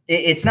 okay.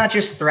 It's not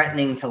just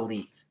threatening to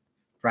leave,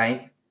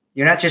 right?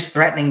 You're not just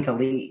threatening to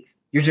leave.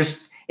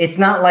 It's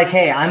not like,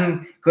 hey,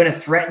 I'm going to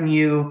threaten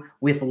you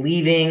with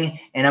leaving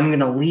and I'm going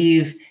to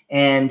leave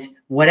and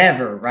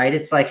whatever, right?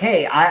 It's like,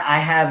 hey, I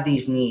have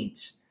these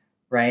needs,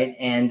 right?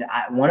 And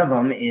one of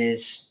them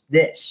is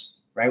this,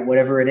 right?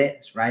 Whatever it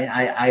is, right?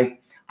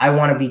 I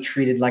want to be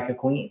treated like a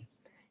queen.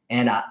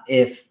 And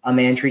if a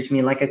man treats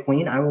me like a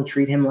queen, I will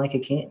treat him like a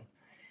king.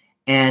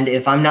 And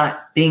if I'm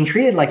not being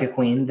treated like a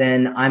queen,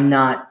 then I'm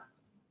not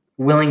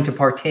willing to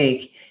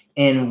partake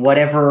in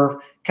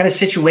whatever kind of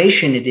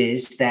situation it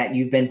is that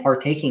you've been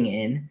partaking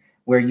in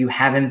where you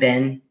haven't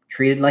been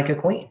treated like a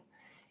queen.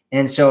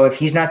 And so if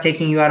he's not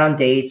taking you out on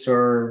dates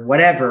or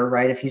whatever,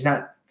 right? If he's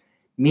not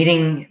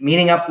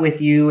meeting up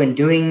with you and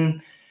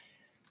doing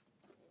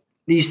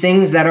these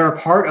things that are a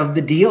part of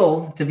the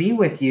deal to be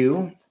with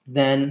you,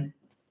 then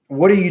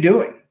what are you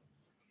doing,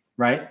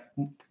 right?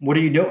 What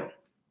are you doing?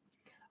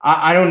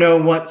 I don't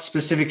know what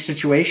specific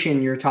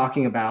situation you're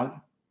talking about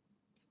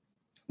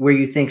where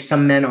you think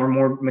some men are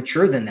more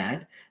mature than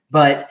that,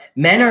 but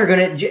men are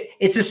going to,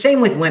 it's the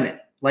same with women.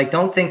 Like,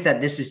 don't think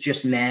that this is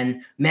just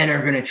men. Men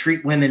are going to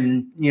treat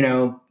women,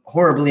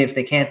 horribly if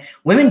they can.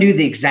 Women do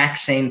the exact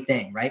same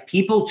thing, right?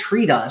 People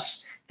treat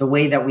us the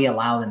way that we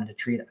allow them to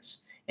treat us.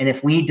 And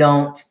if we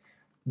don't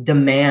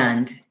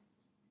demand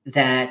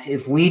that,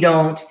 if we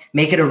don't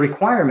make it a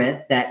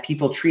requirement that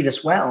people treat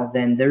us well,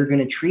 then they're going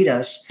to treat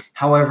us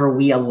however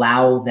we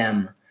allow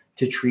them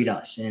to treat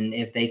us. And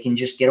if they can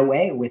just get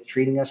away with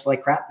treating us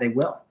like crap, they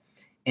will.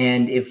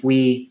 And if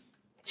we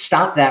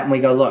stop that and we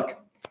go, look,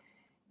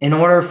 in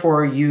order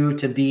for you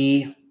to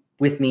be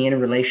with me in a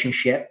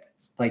relationship,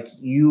 like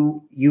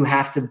you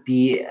have to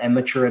be a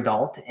mature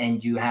adult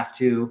and you have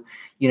to,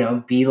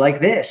 be like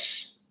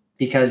this,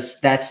 because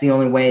that's the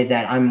only way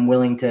that I'm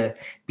willing to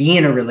be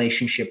in a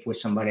relationship with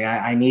somebody.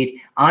 I need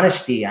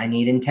honesty. I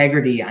need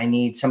integrity. I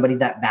need somebody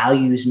that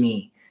values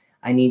me.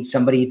 I need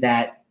somebody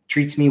that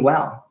treats me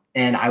well,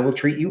 and I will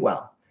treat you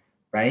well,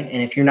 right?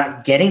 And if you're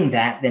not getting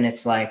that, then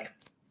it's like,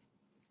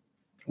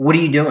 what are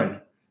you doing,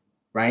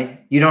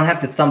 right? You don't have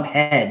to thump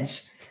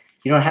heads.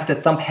 You don't have to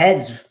thump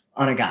heads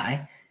on a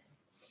guy.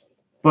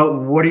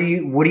 But what are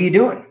you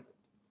doing?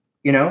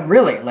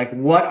 Really, like,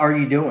 what are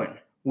you doing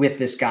with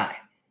this guy?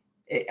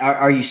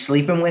 Are you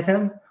sleeping with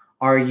him?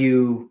 Are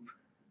you,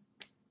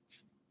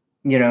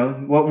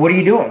 what are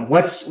you doing?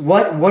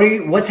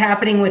 What's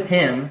happening with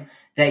him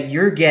that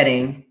you're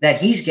getting, that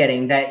he's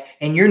getting, that,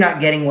 and you're not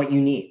getting what you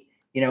need?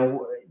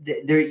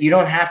 You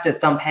don't have to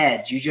thump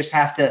heads. You just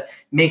have to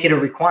make it a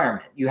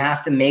requirement. You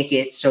have to make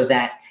it so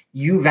that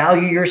you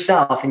value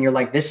yourself and you're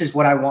like, this is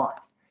what I want.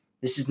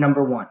 This is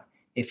number one.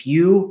 If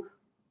you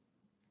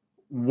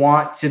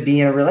want to be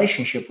in a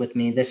relationship with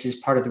me, this is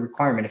part of the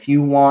requirement. If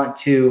you want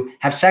to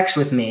have sex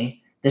with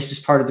me, this is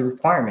part of the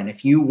requirement.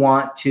 If you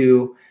want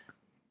to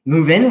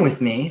move in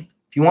with me,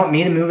 if you want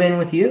me to move in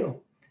with you,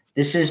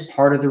 this is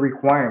part of the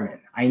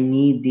requirement. I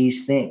need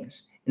these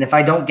things. And if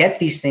I don't get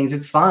these things,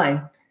 it's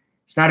fine.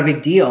 It's not a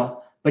big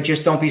deal, but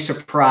just don't be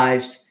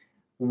surprised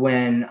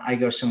when I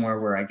go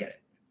somewhere where I get it.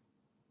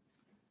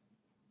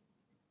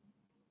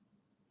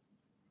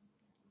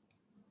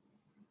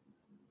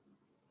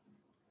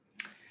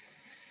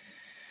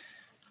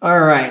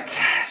 All right.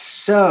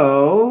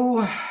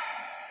 So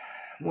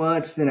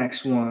what's the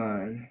next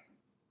one?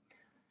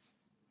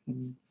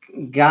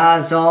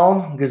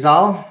 Gazal.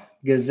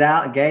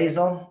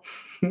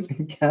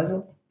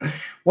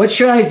 What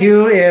should I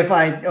do if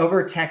I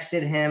over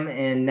texted him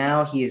and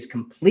now he is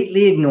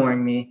completely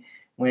ignoring me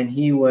when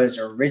he was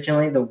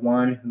originally the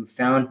one who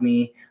found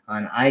me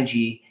on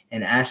IG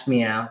and asked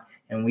me out,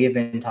 and we have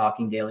been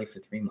talking daily for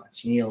 3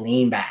 months? You need to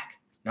lean back.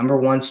 Number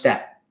one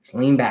step is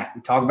lean back.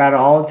 We talk about it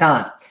all the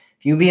time.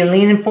 If you be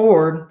leaning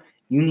forward,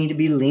 you need to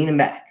be leaning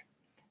back.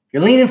 If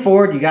you're leaning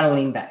forward, you got to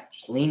lean back.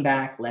 Just lean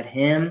back. Let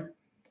him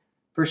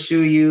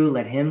pursue you.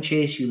 Let him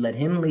chase you. Let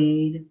him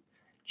lead.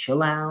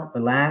 Chill out.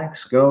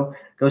 Relax. Go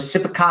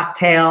sip a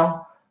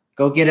cocktail.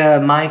 Go get a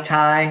Mai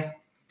Tai.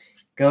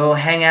 Go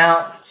hang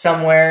out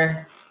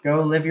somewhere.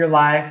 Go live your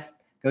life.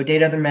 Go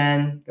date other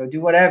men. Go do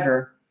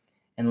whatever.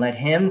 And let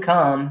him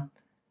come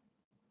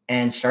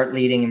and start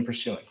leading and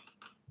pursuing.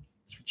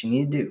 That's what you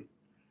need to do.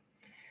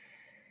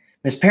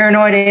 Miss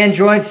Paranoid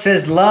Android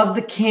says, love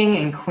the king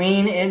and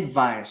queen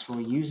advice.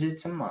 We'll use it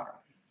tomorrow.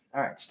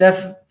 All right.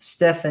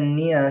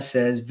 Stephania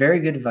says, very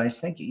good advice.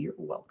 Thank you. You're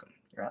welcome.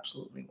 You're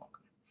absolutely welcome.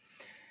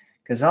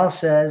 Gazal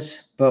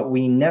says, but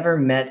we never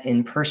met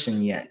in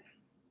person yet.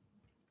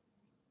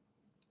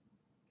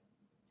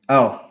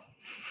 Oh.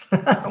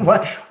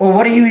 What? Well,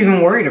 what are you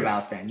even worried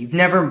about then? You've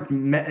never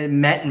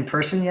met in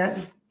person yet?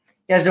 You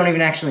guys don't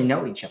even actually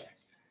know each other.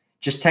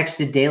 Just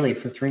texted daily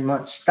for 3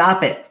 months.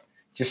 Stop it.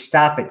 Just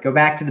stop it. Go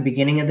back to the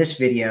beginning of this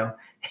video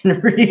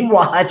and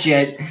rewatch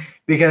it,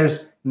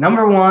 because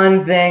number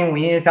one thing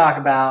we need to talk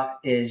about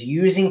is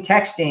using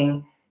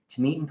texting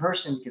to meet in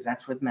person, because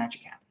that's where the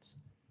magic happens.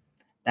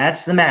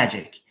 That's the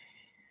magic.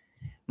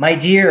 My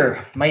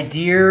dear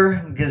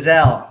Gazel,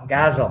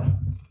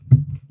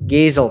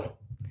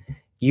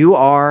 you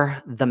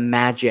are the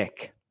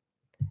magic.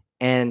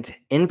 And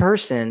in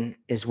person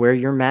is where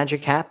your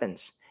magic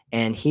happens.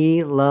 And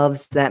he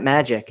loves that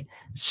magic.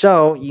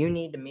 So you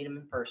need to meet him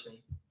in person.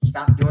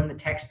 Stop doing the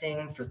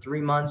texting for 3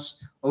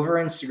 months over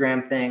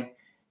Instagram thing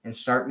and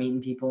start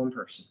meeting people in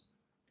person.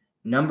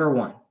 Number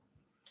one.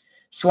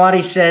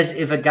 Swati says,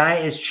 if a guy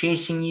is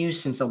chasing you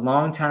since a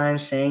long time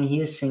saying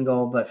he is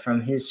single, but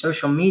from his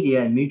social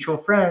media and mutual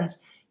friends,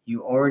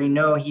 you already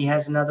know he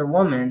has another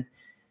woman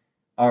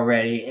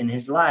already in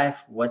his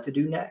life, what to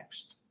do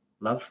next?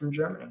 Love from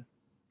Germany.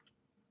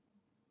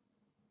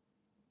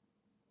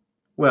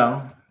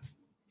 Well,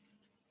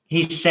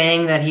 he's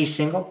saying that he's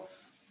single.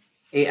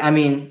 I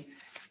mean,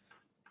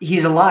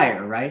 he's a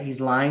liar, right?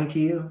 He's lying to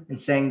you and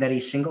saying that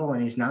he's single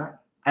and he's not.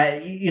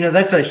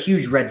 That's a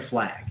huge red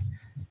flag.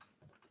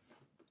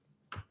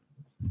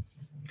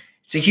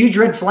 It's a huge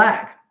red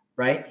flag,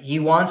 right? He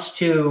wants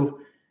to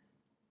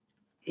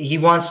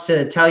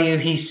tell you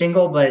he's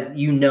single, but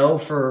you know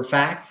for a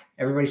fact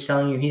everybody's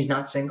telling you he's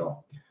not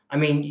single. I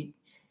mean,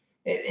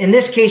 in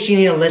this case, you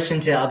need to listen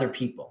to other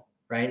people,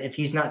 right? If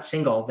he's not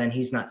single, then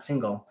he's not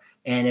single.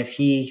 And if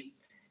he,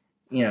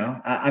 you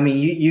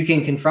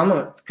can confront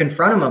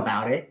him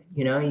about it.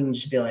 You can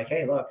just be like,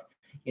 hey, look,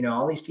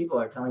 all these people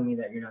are telling me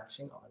that you're not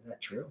single. Is that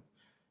true?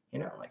 You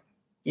know what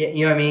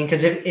I mean?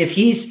 Because if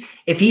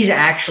he's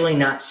actually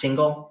not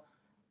single,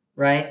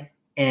 right,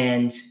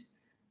 and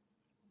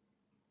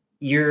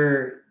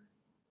you're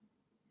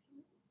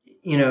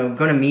going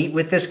to meet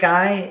with this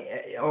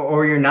guy,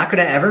 or you're not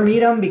going to ever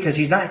meet him because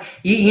he's not,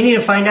 you need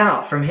to find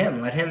out from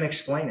him. Let him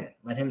explain it.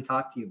 Let him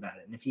talk to you about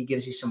it. And if he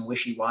gives you some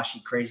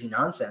wishy-washy, crazy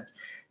nonsense,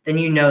 then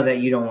you know that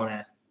you don't want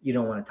to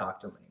talk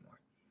to him anymore.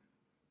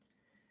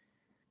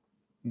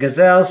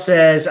 Gazelle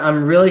says,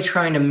 I'm really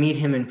trying to meet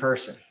him in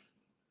person.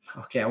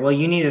 Okay, well,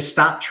 you need to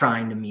stop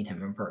trying to meet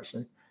him in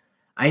person.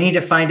 I need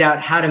to find out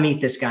how to meet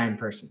this guy in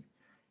person.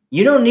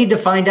 You don't need to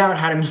find out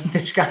how to meet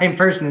this guy in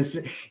person.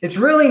 It's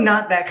really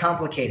not that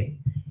complicated.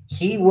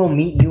 He will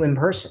meet you in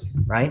person,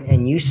 right?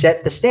 And you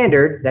set the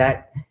standard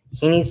that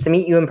he needs to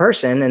meet you in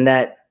person, and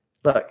that,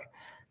 look,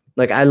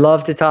 I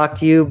love to talk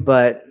to you,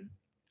 but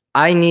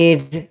I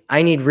need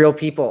real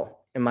people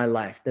in my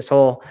life. This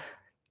whole,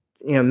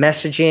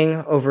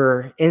 messaging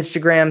over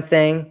Instagram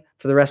thing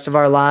for the rest of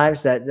our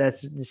lives,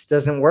 this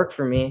doesn't work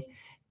for me.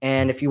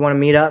 And if you want to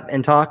meet up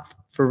and talk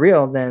for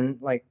real, then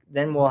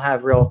we'll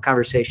have real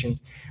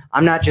conversations.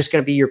 I'm not just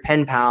going to be your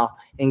pen pal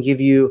and give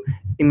you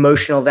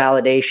emotional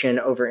validation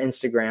over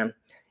Instagram.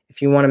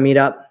 If you want to meet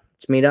up,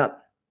 let's meet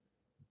up.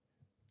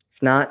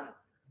 If not,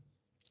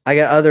 I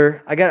got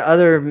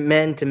other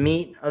men to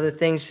meet, other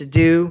things to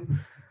do,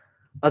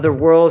 other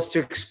worlds to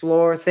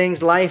explore,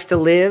 life to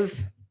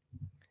live,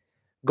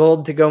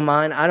 gold to go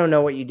mine. I don't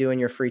know what you do in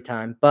your free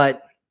time,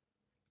 but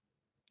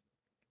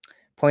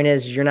point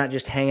is, you're not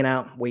just hanging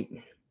out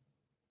waiting.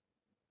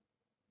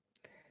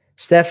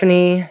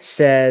 Stephanie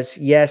says,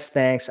 yes,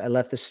 thanks. I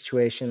left the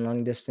situation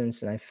long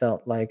distance and I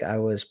felt like I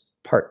was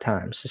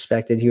part-time.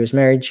 Suspected he was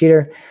married,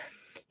 cheater.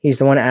 He's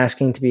the one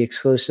asking to be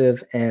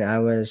exclusive and I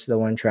was the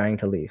one trying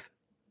to leave.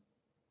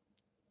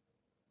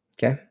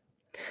 Okay.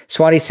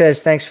 Swati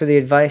says, thanks for the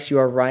advice. You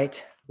are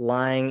right.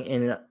 Lying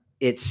in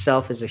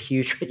itself is a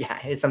huge,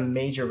 it's a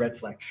major red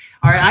flag.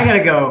 All right, I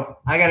gotta go.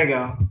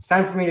 It's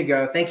time for me to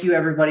go. Thank you,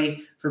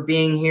 everybody, for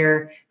being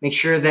here. Make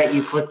sure that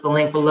you click the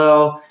link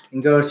below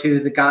and go to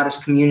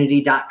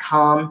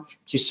thegoddesscommunity.com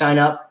to sign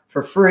up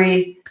for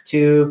free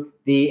to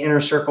the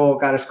Inner Circle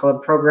Goddess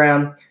Club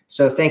program.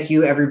 So thank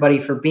you, everybody,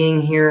 for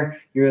being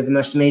here. You're the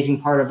most amazing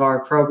part of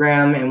our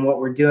program and what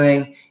we're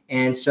doing.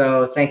 And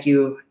so thank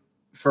you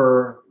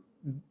for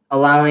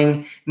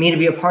allowing me to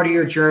be a part of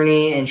your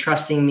journey and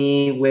trusting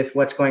me with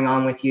what's going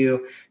on with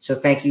you. So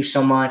thank you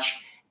so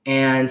much.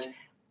 And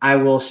I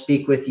will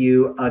speak with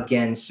you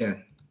again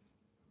soon.